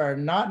 those are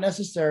not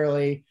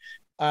necessarily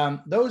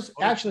Those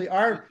actually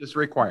are is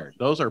required.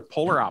 Those are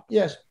polar opposites.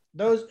 yes.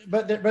 Those,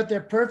 but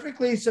they're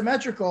perfectly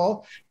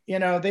symmetrical. You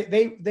know,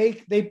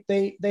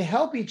 they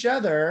help each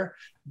other,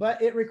 but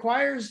it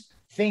requires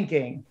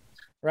thinking,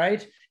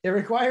 right? It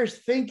requires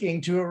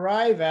thinking to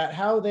arrive at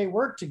how they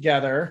work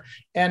together,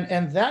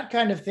 and that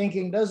kind of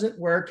thinking doesn't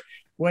work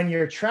when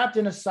you're trapped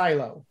in a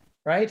silo,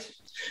 right?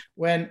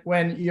 When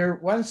your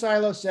one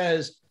silo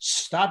says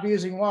stop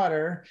using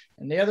water,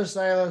 and the other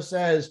silo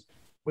says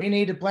we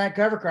need to plant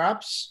cover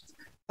crops.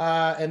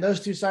 And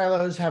those two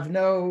silos have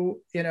no,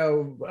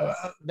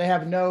 they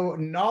have no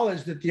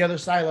knowledge that the other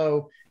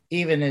silo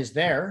even is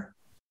there.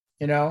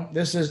 You know,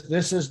 this is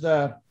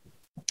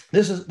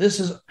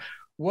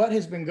what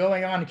has been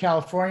going on in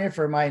California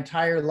for my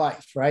entire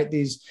life, right?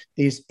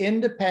 These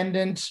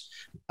independent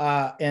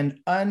and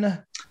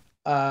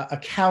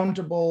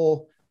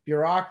unaccountable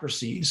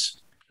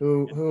bureaucracies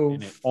who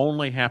and it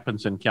only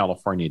happens in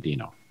California,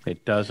 Dino.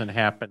 It doesn't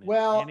happen in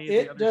any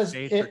of the other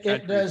states or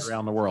countries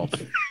around the world.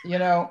 You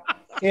know,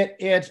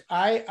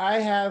 I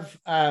have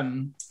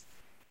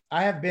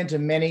been to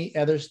many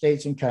other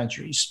states and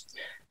countries,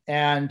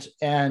 and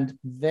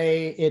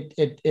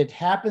it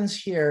happens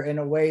here in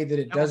a way that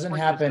it doesn't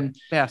happen.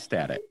 Best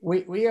at it.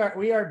 We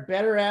are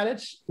better at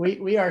it.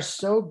 We are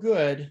so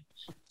good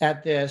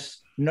at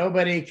this.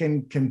 Nobody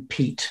can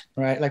compete,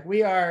 right? Like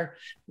we are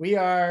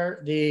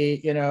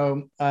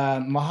the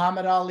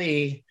Muhammad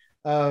Ali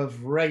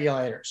of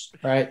regulators,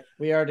 right?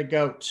 We are the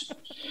GOAT.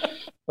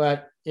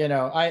 But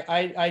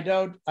I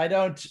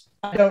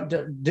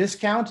don't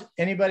discount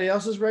anybody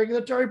else's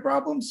regulatory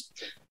problems,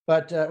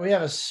 but we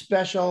have a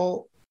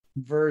special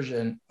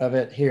version of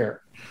it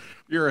here.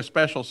 You're a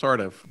special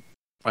sort of,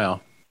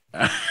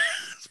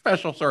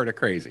 special sort of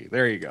crazy.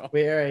 There you go.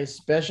 We are a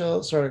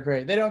special sort of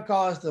crazy. They don't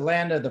call us the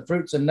land of the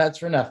fruits and nuts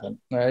for nothing,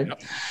 right?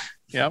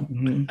 Yep.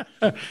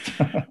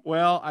 Mm-hmm.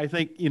 Well, I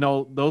think,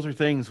 those are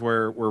things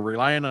where we're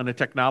relying on a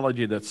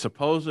technology that's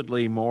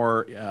supposedly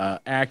more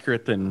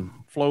accurate than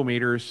flow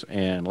meters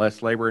and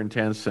less labor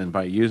intense, and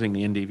by using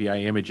the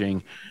NDVI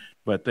imaging,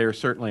 but there's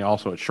certainly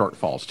also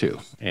shortfalls too,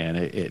 and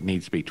it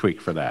needs to be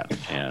tweaked for that.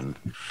 And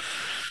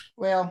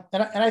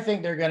I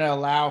think they're going to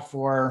allow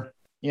for,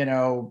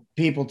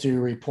 people to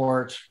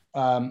report,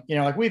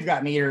 like we've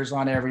got meters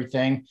on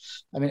everything.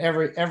 I mean,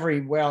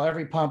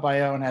 every pump I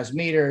own has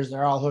meters.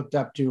 They're all hooked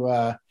up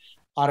to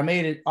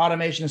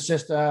automation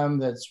system.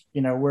 That's,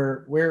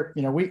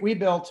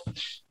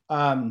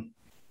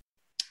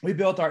 we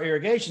built our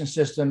irrigation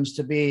systems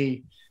to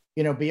be,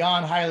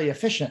 beyond highly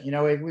efficient.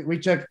 We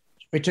took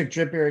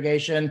drip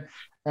irrigation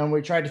and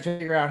we tried to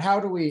figure out how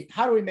do we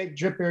make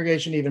drip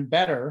irrigation even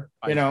better,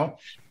 and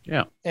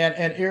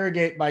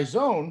irrigate by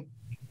zone.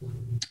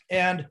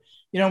 And,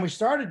 we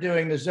started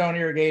doing the zone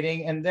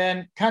irrigating and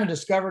then kind of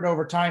discovered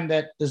over time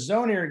that the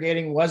zone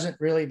irrigating wasn't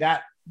really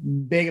that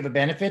big of a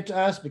benefit to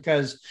us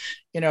because,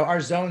 our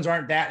zones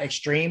aren't that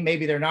extreme.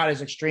 Maybe they're not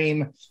as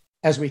extreme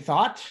as we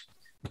thought.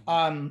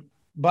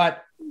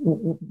 But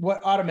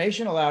what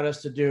automation allowed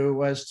us to do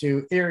was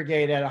to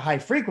irrigate at a high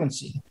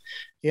frequency,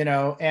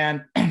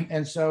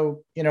 and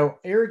so,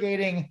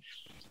 irrigating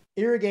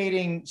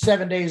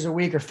 7 days a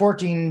week or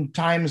 14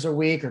 times a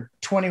week or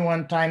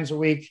 21 times a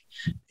week,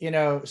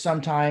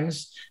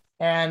 sometimes,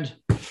 and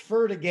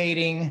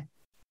fertigating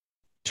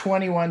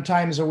 21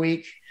 times a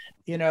week,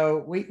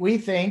 we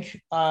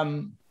think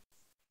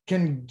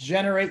can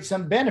generate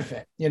some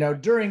benefit,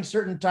 during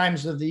certain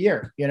times of the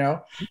year,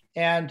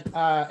 and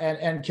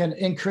can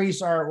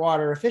increase our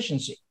water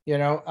efficiency,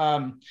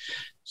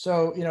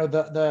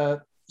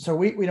 so,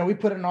 we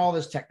put in all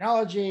this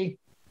technology.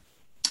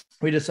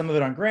 We did some of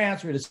it on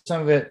grants. We did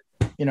some of it,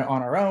 on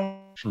our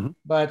own. Mm-hmm.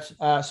 But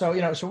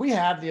so we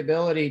have the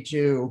ability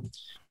to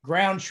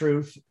ground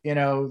truth,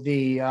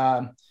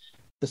 the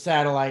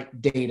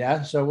satellite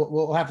data. So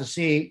we'll have to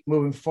see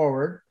moving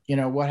forward,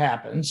 what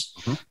happens.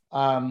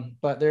 Mm-hmm.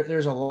 But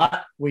there's a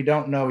lot we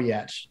don't know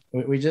yet.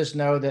 We just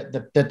know that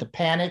the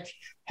panic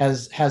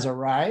has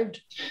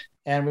arrived,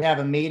 and we have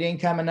a meeting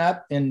coming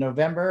up in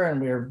November, and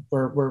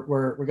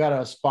we got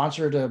a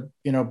sponsor to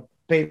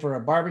pay for a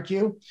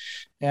barbecue,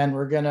 and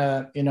we're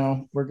gonna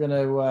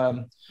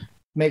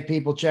make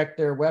people check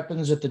their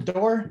weapons at the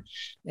door,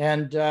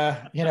 and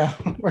we're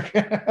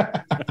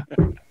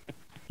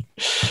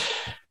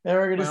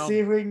gonna see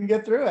if we can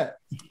get through it.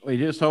 We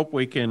just hope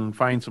we can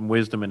find some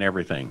wisdom in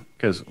everything,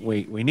 because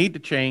we need to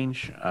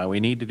change. We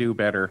need to do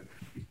better.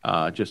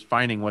 Just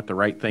finding what the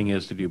right thing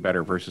is to do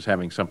better versus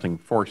having something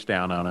forced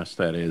down on us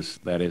that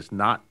is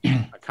not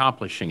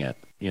accomplishing it,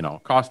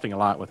 costing a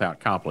lot without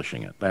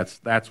accomplishing it.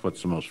 That's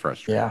what's the most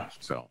frustrating. Yeah.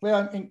 So,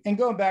 well, and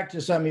going back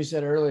to something you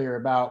said earlier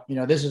about,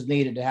 this is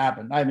needed to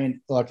happen. I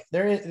mean, look,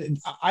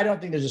 I don't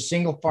think there's a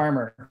single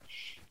farmer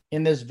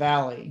in this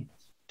valley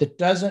that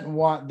doesn't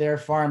want their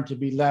farm to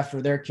be left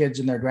for their kids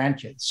and their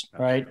grandkids,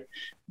 right?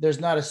 There's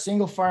not a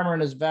single farmer in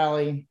this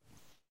valley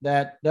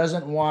that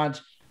doesn't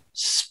want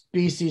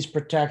species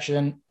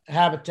protection,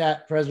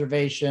 habitat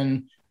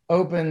preservation,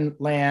 open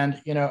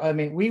land.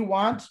 We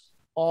want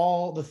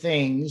all the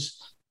things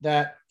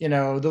that,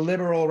 the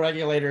liberal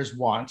regulators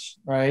want,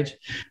 right?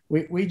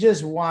 We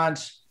just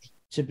want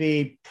to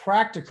be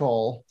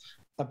practical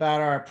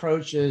about our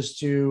approaches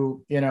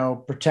to,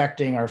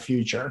 protecting our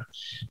future.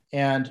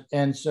 And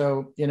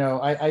so,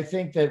 I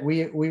think that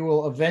we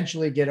will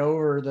eventually get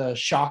over the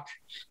shock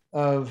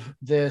of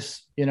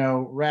this,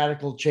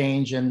 radical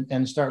change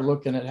and start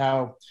looking at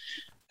how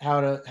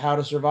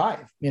to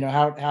survive,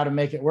 how to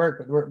make it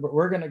work. But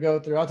we're going to go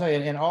through, I'll tell you,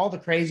 and all the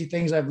crazy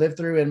things I've lived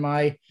through in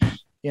my,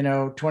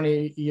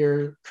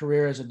 20-year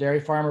career as a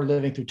dairy farmer,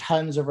 living through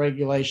tons of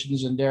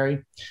regulations in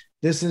dairy.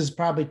 This is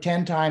probably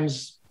 10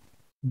 times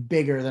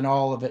bigger than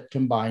all of it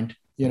combined.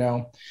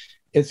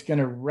 It's going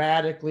to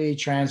radically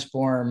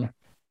transform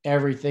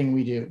everything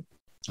we do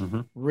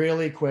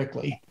really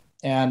quickly.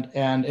 And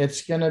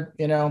it's going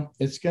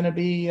to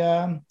be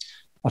a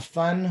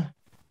fun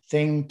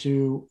thing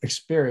to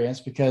experience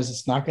because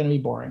it's not going to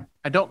be boring.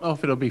 I don't know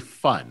if it'll be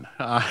fun.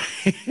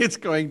 It's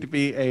going to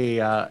be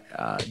a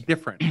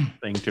different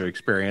thing to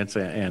experience,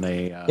 and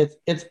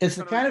it's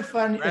the kind of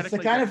fun. It's the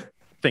kind of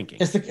thinking.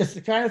 It's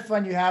the kind of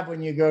fun you have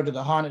when you go to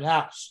the haunted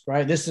house,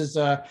 right? This is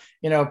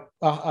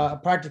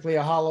practically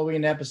a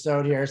Halloween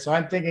episode here, so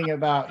I'm thinking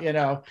about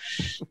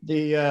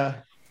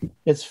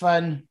it's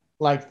fun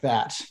like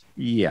that.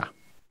 Yeah,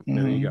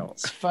 there you go.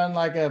 It's fun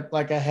like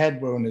a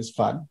head wound is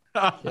fun.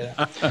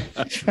 Yeah.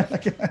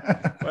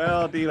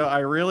 Well, Dino, I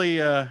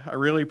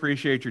really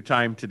appreciate your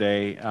time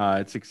today.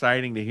 It's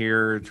exciting to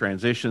hear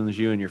transitions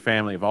you and your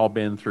family have all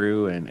been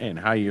through, and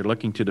how you're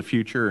looking to the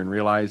future and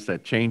realize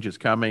that change is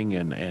coming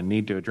and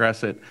need to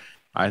address it.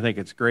 I think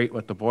it's great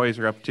what the boys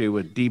are up to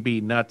with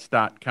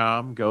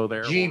dbnuts.com. Go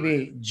there.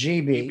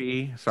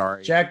 GB.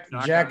 Sorry.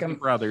 Giacomazzi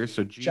Brothers.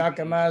 So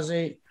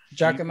Giacomazzi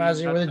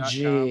with a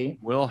G.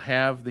 We'll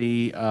have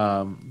the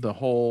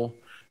whole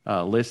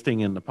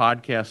listing in the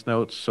podcast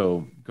notes.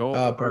 So go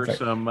over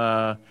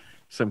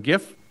some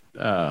gift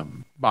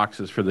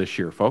boxes for this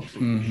year, folks.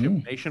 We ship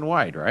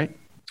nationwide, right?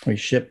 We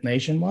ship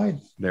nationwide.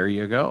 There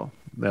you go.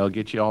 They'll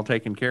get you all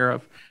taken care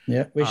of.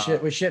 Yeah, we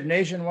ship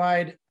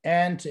nationwide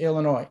and to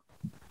Illinois.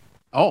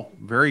 Oh,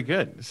 very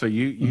good. So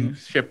you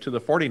ship to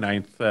the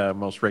 49th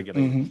most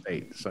regulated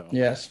state. So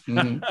yes,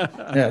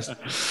 yes.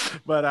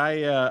 But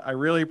I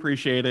really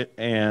appreciate it,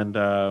 and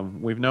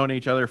we've known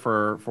each other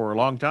for a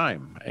long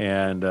time,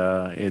 and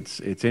it's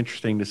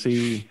interesting to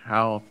see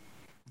how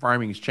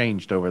farming's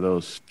changed over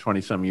those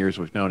 20-some years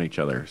we've known each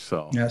other.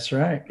 So that's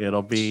right.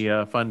 It'll be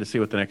fun to see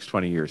what the next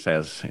 20 years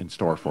has in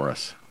store for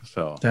us.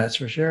 So that's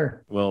for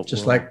sure.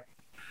 Just like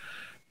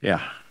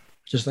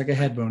a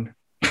head wound.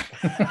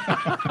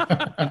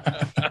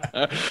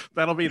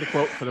 That'll be the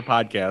quote for the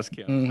podcast,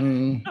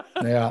 Kim.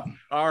 Yeah.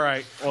 All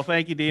right. Well,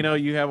 thank you, Dino.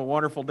 You have a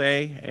wonderful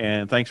day,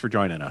 and thanks for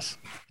joining us.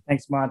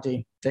 Thanks,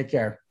 Monty. Take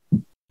care.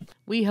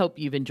 We hope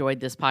you've enjoyed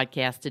this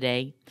podcast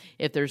today.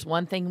 If there's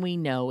one thing we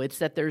know, it's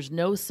that there's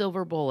no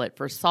silver bullet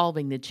for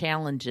solving the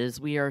challenges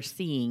we are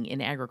seeing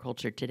in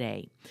agriculture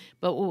today.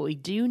 But what we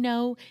do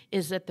know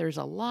is that there's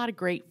a lot of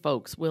great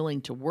folks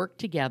willing to work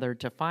together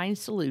to find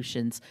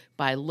solutions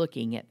by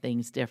looking at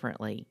things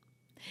differently.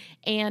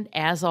 And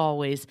as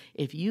always,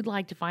 if you'd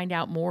like to find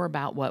out more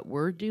about what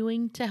we're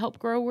doing to help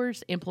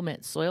growers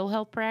implement soil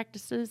health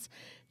practices,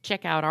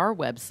 check out our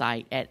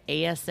website at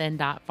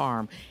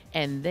asn.farm,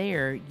 and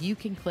there you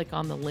can click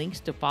on the links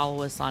to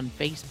follow us on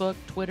Facebook,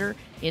 Twitter,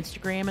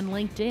 Instagram, and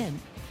LinkedIn.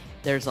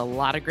 There's a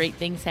lot of great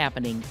things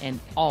happening and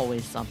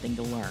always something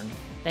to learn.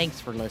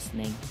 Thanks for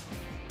listening.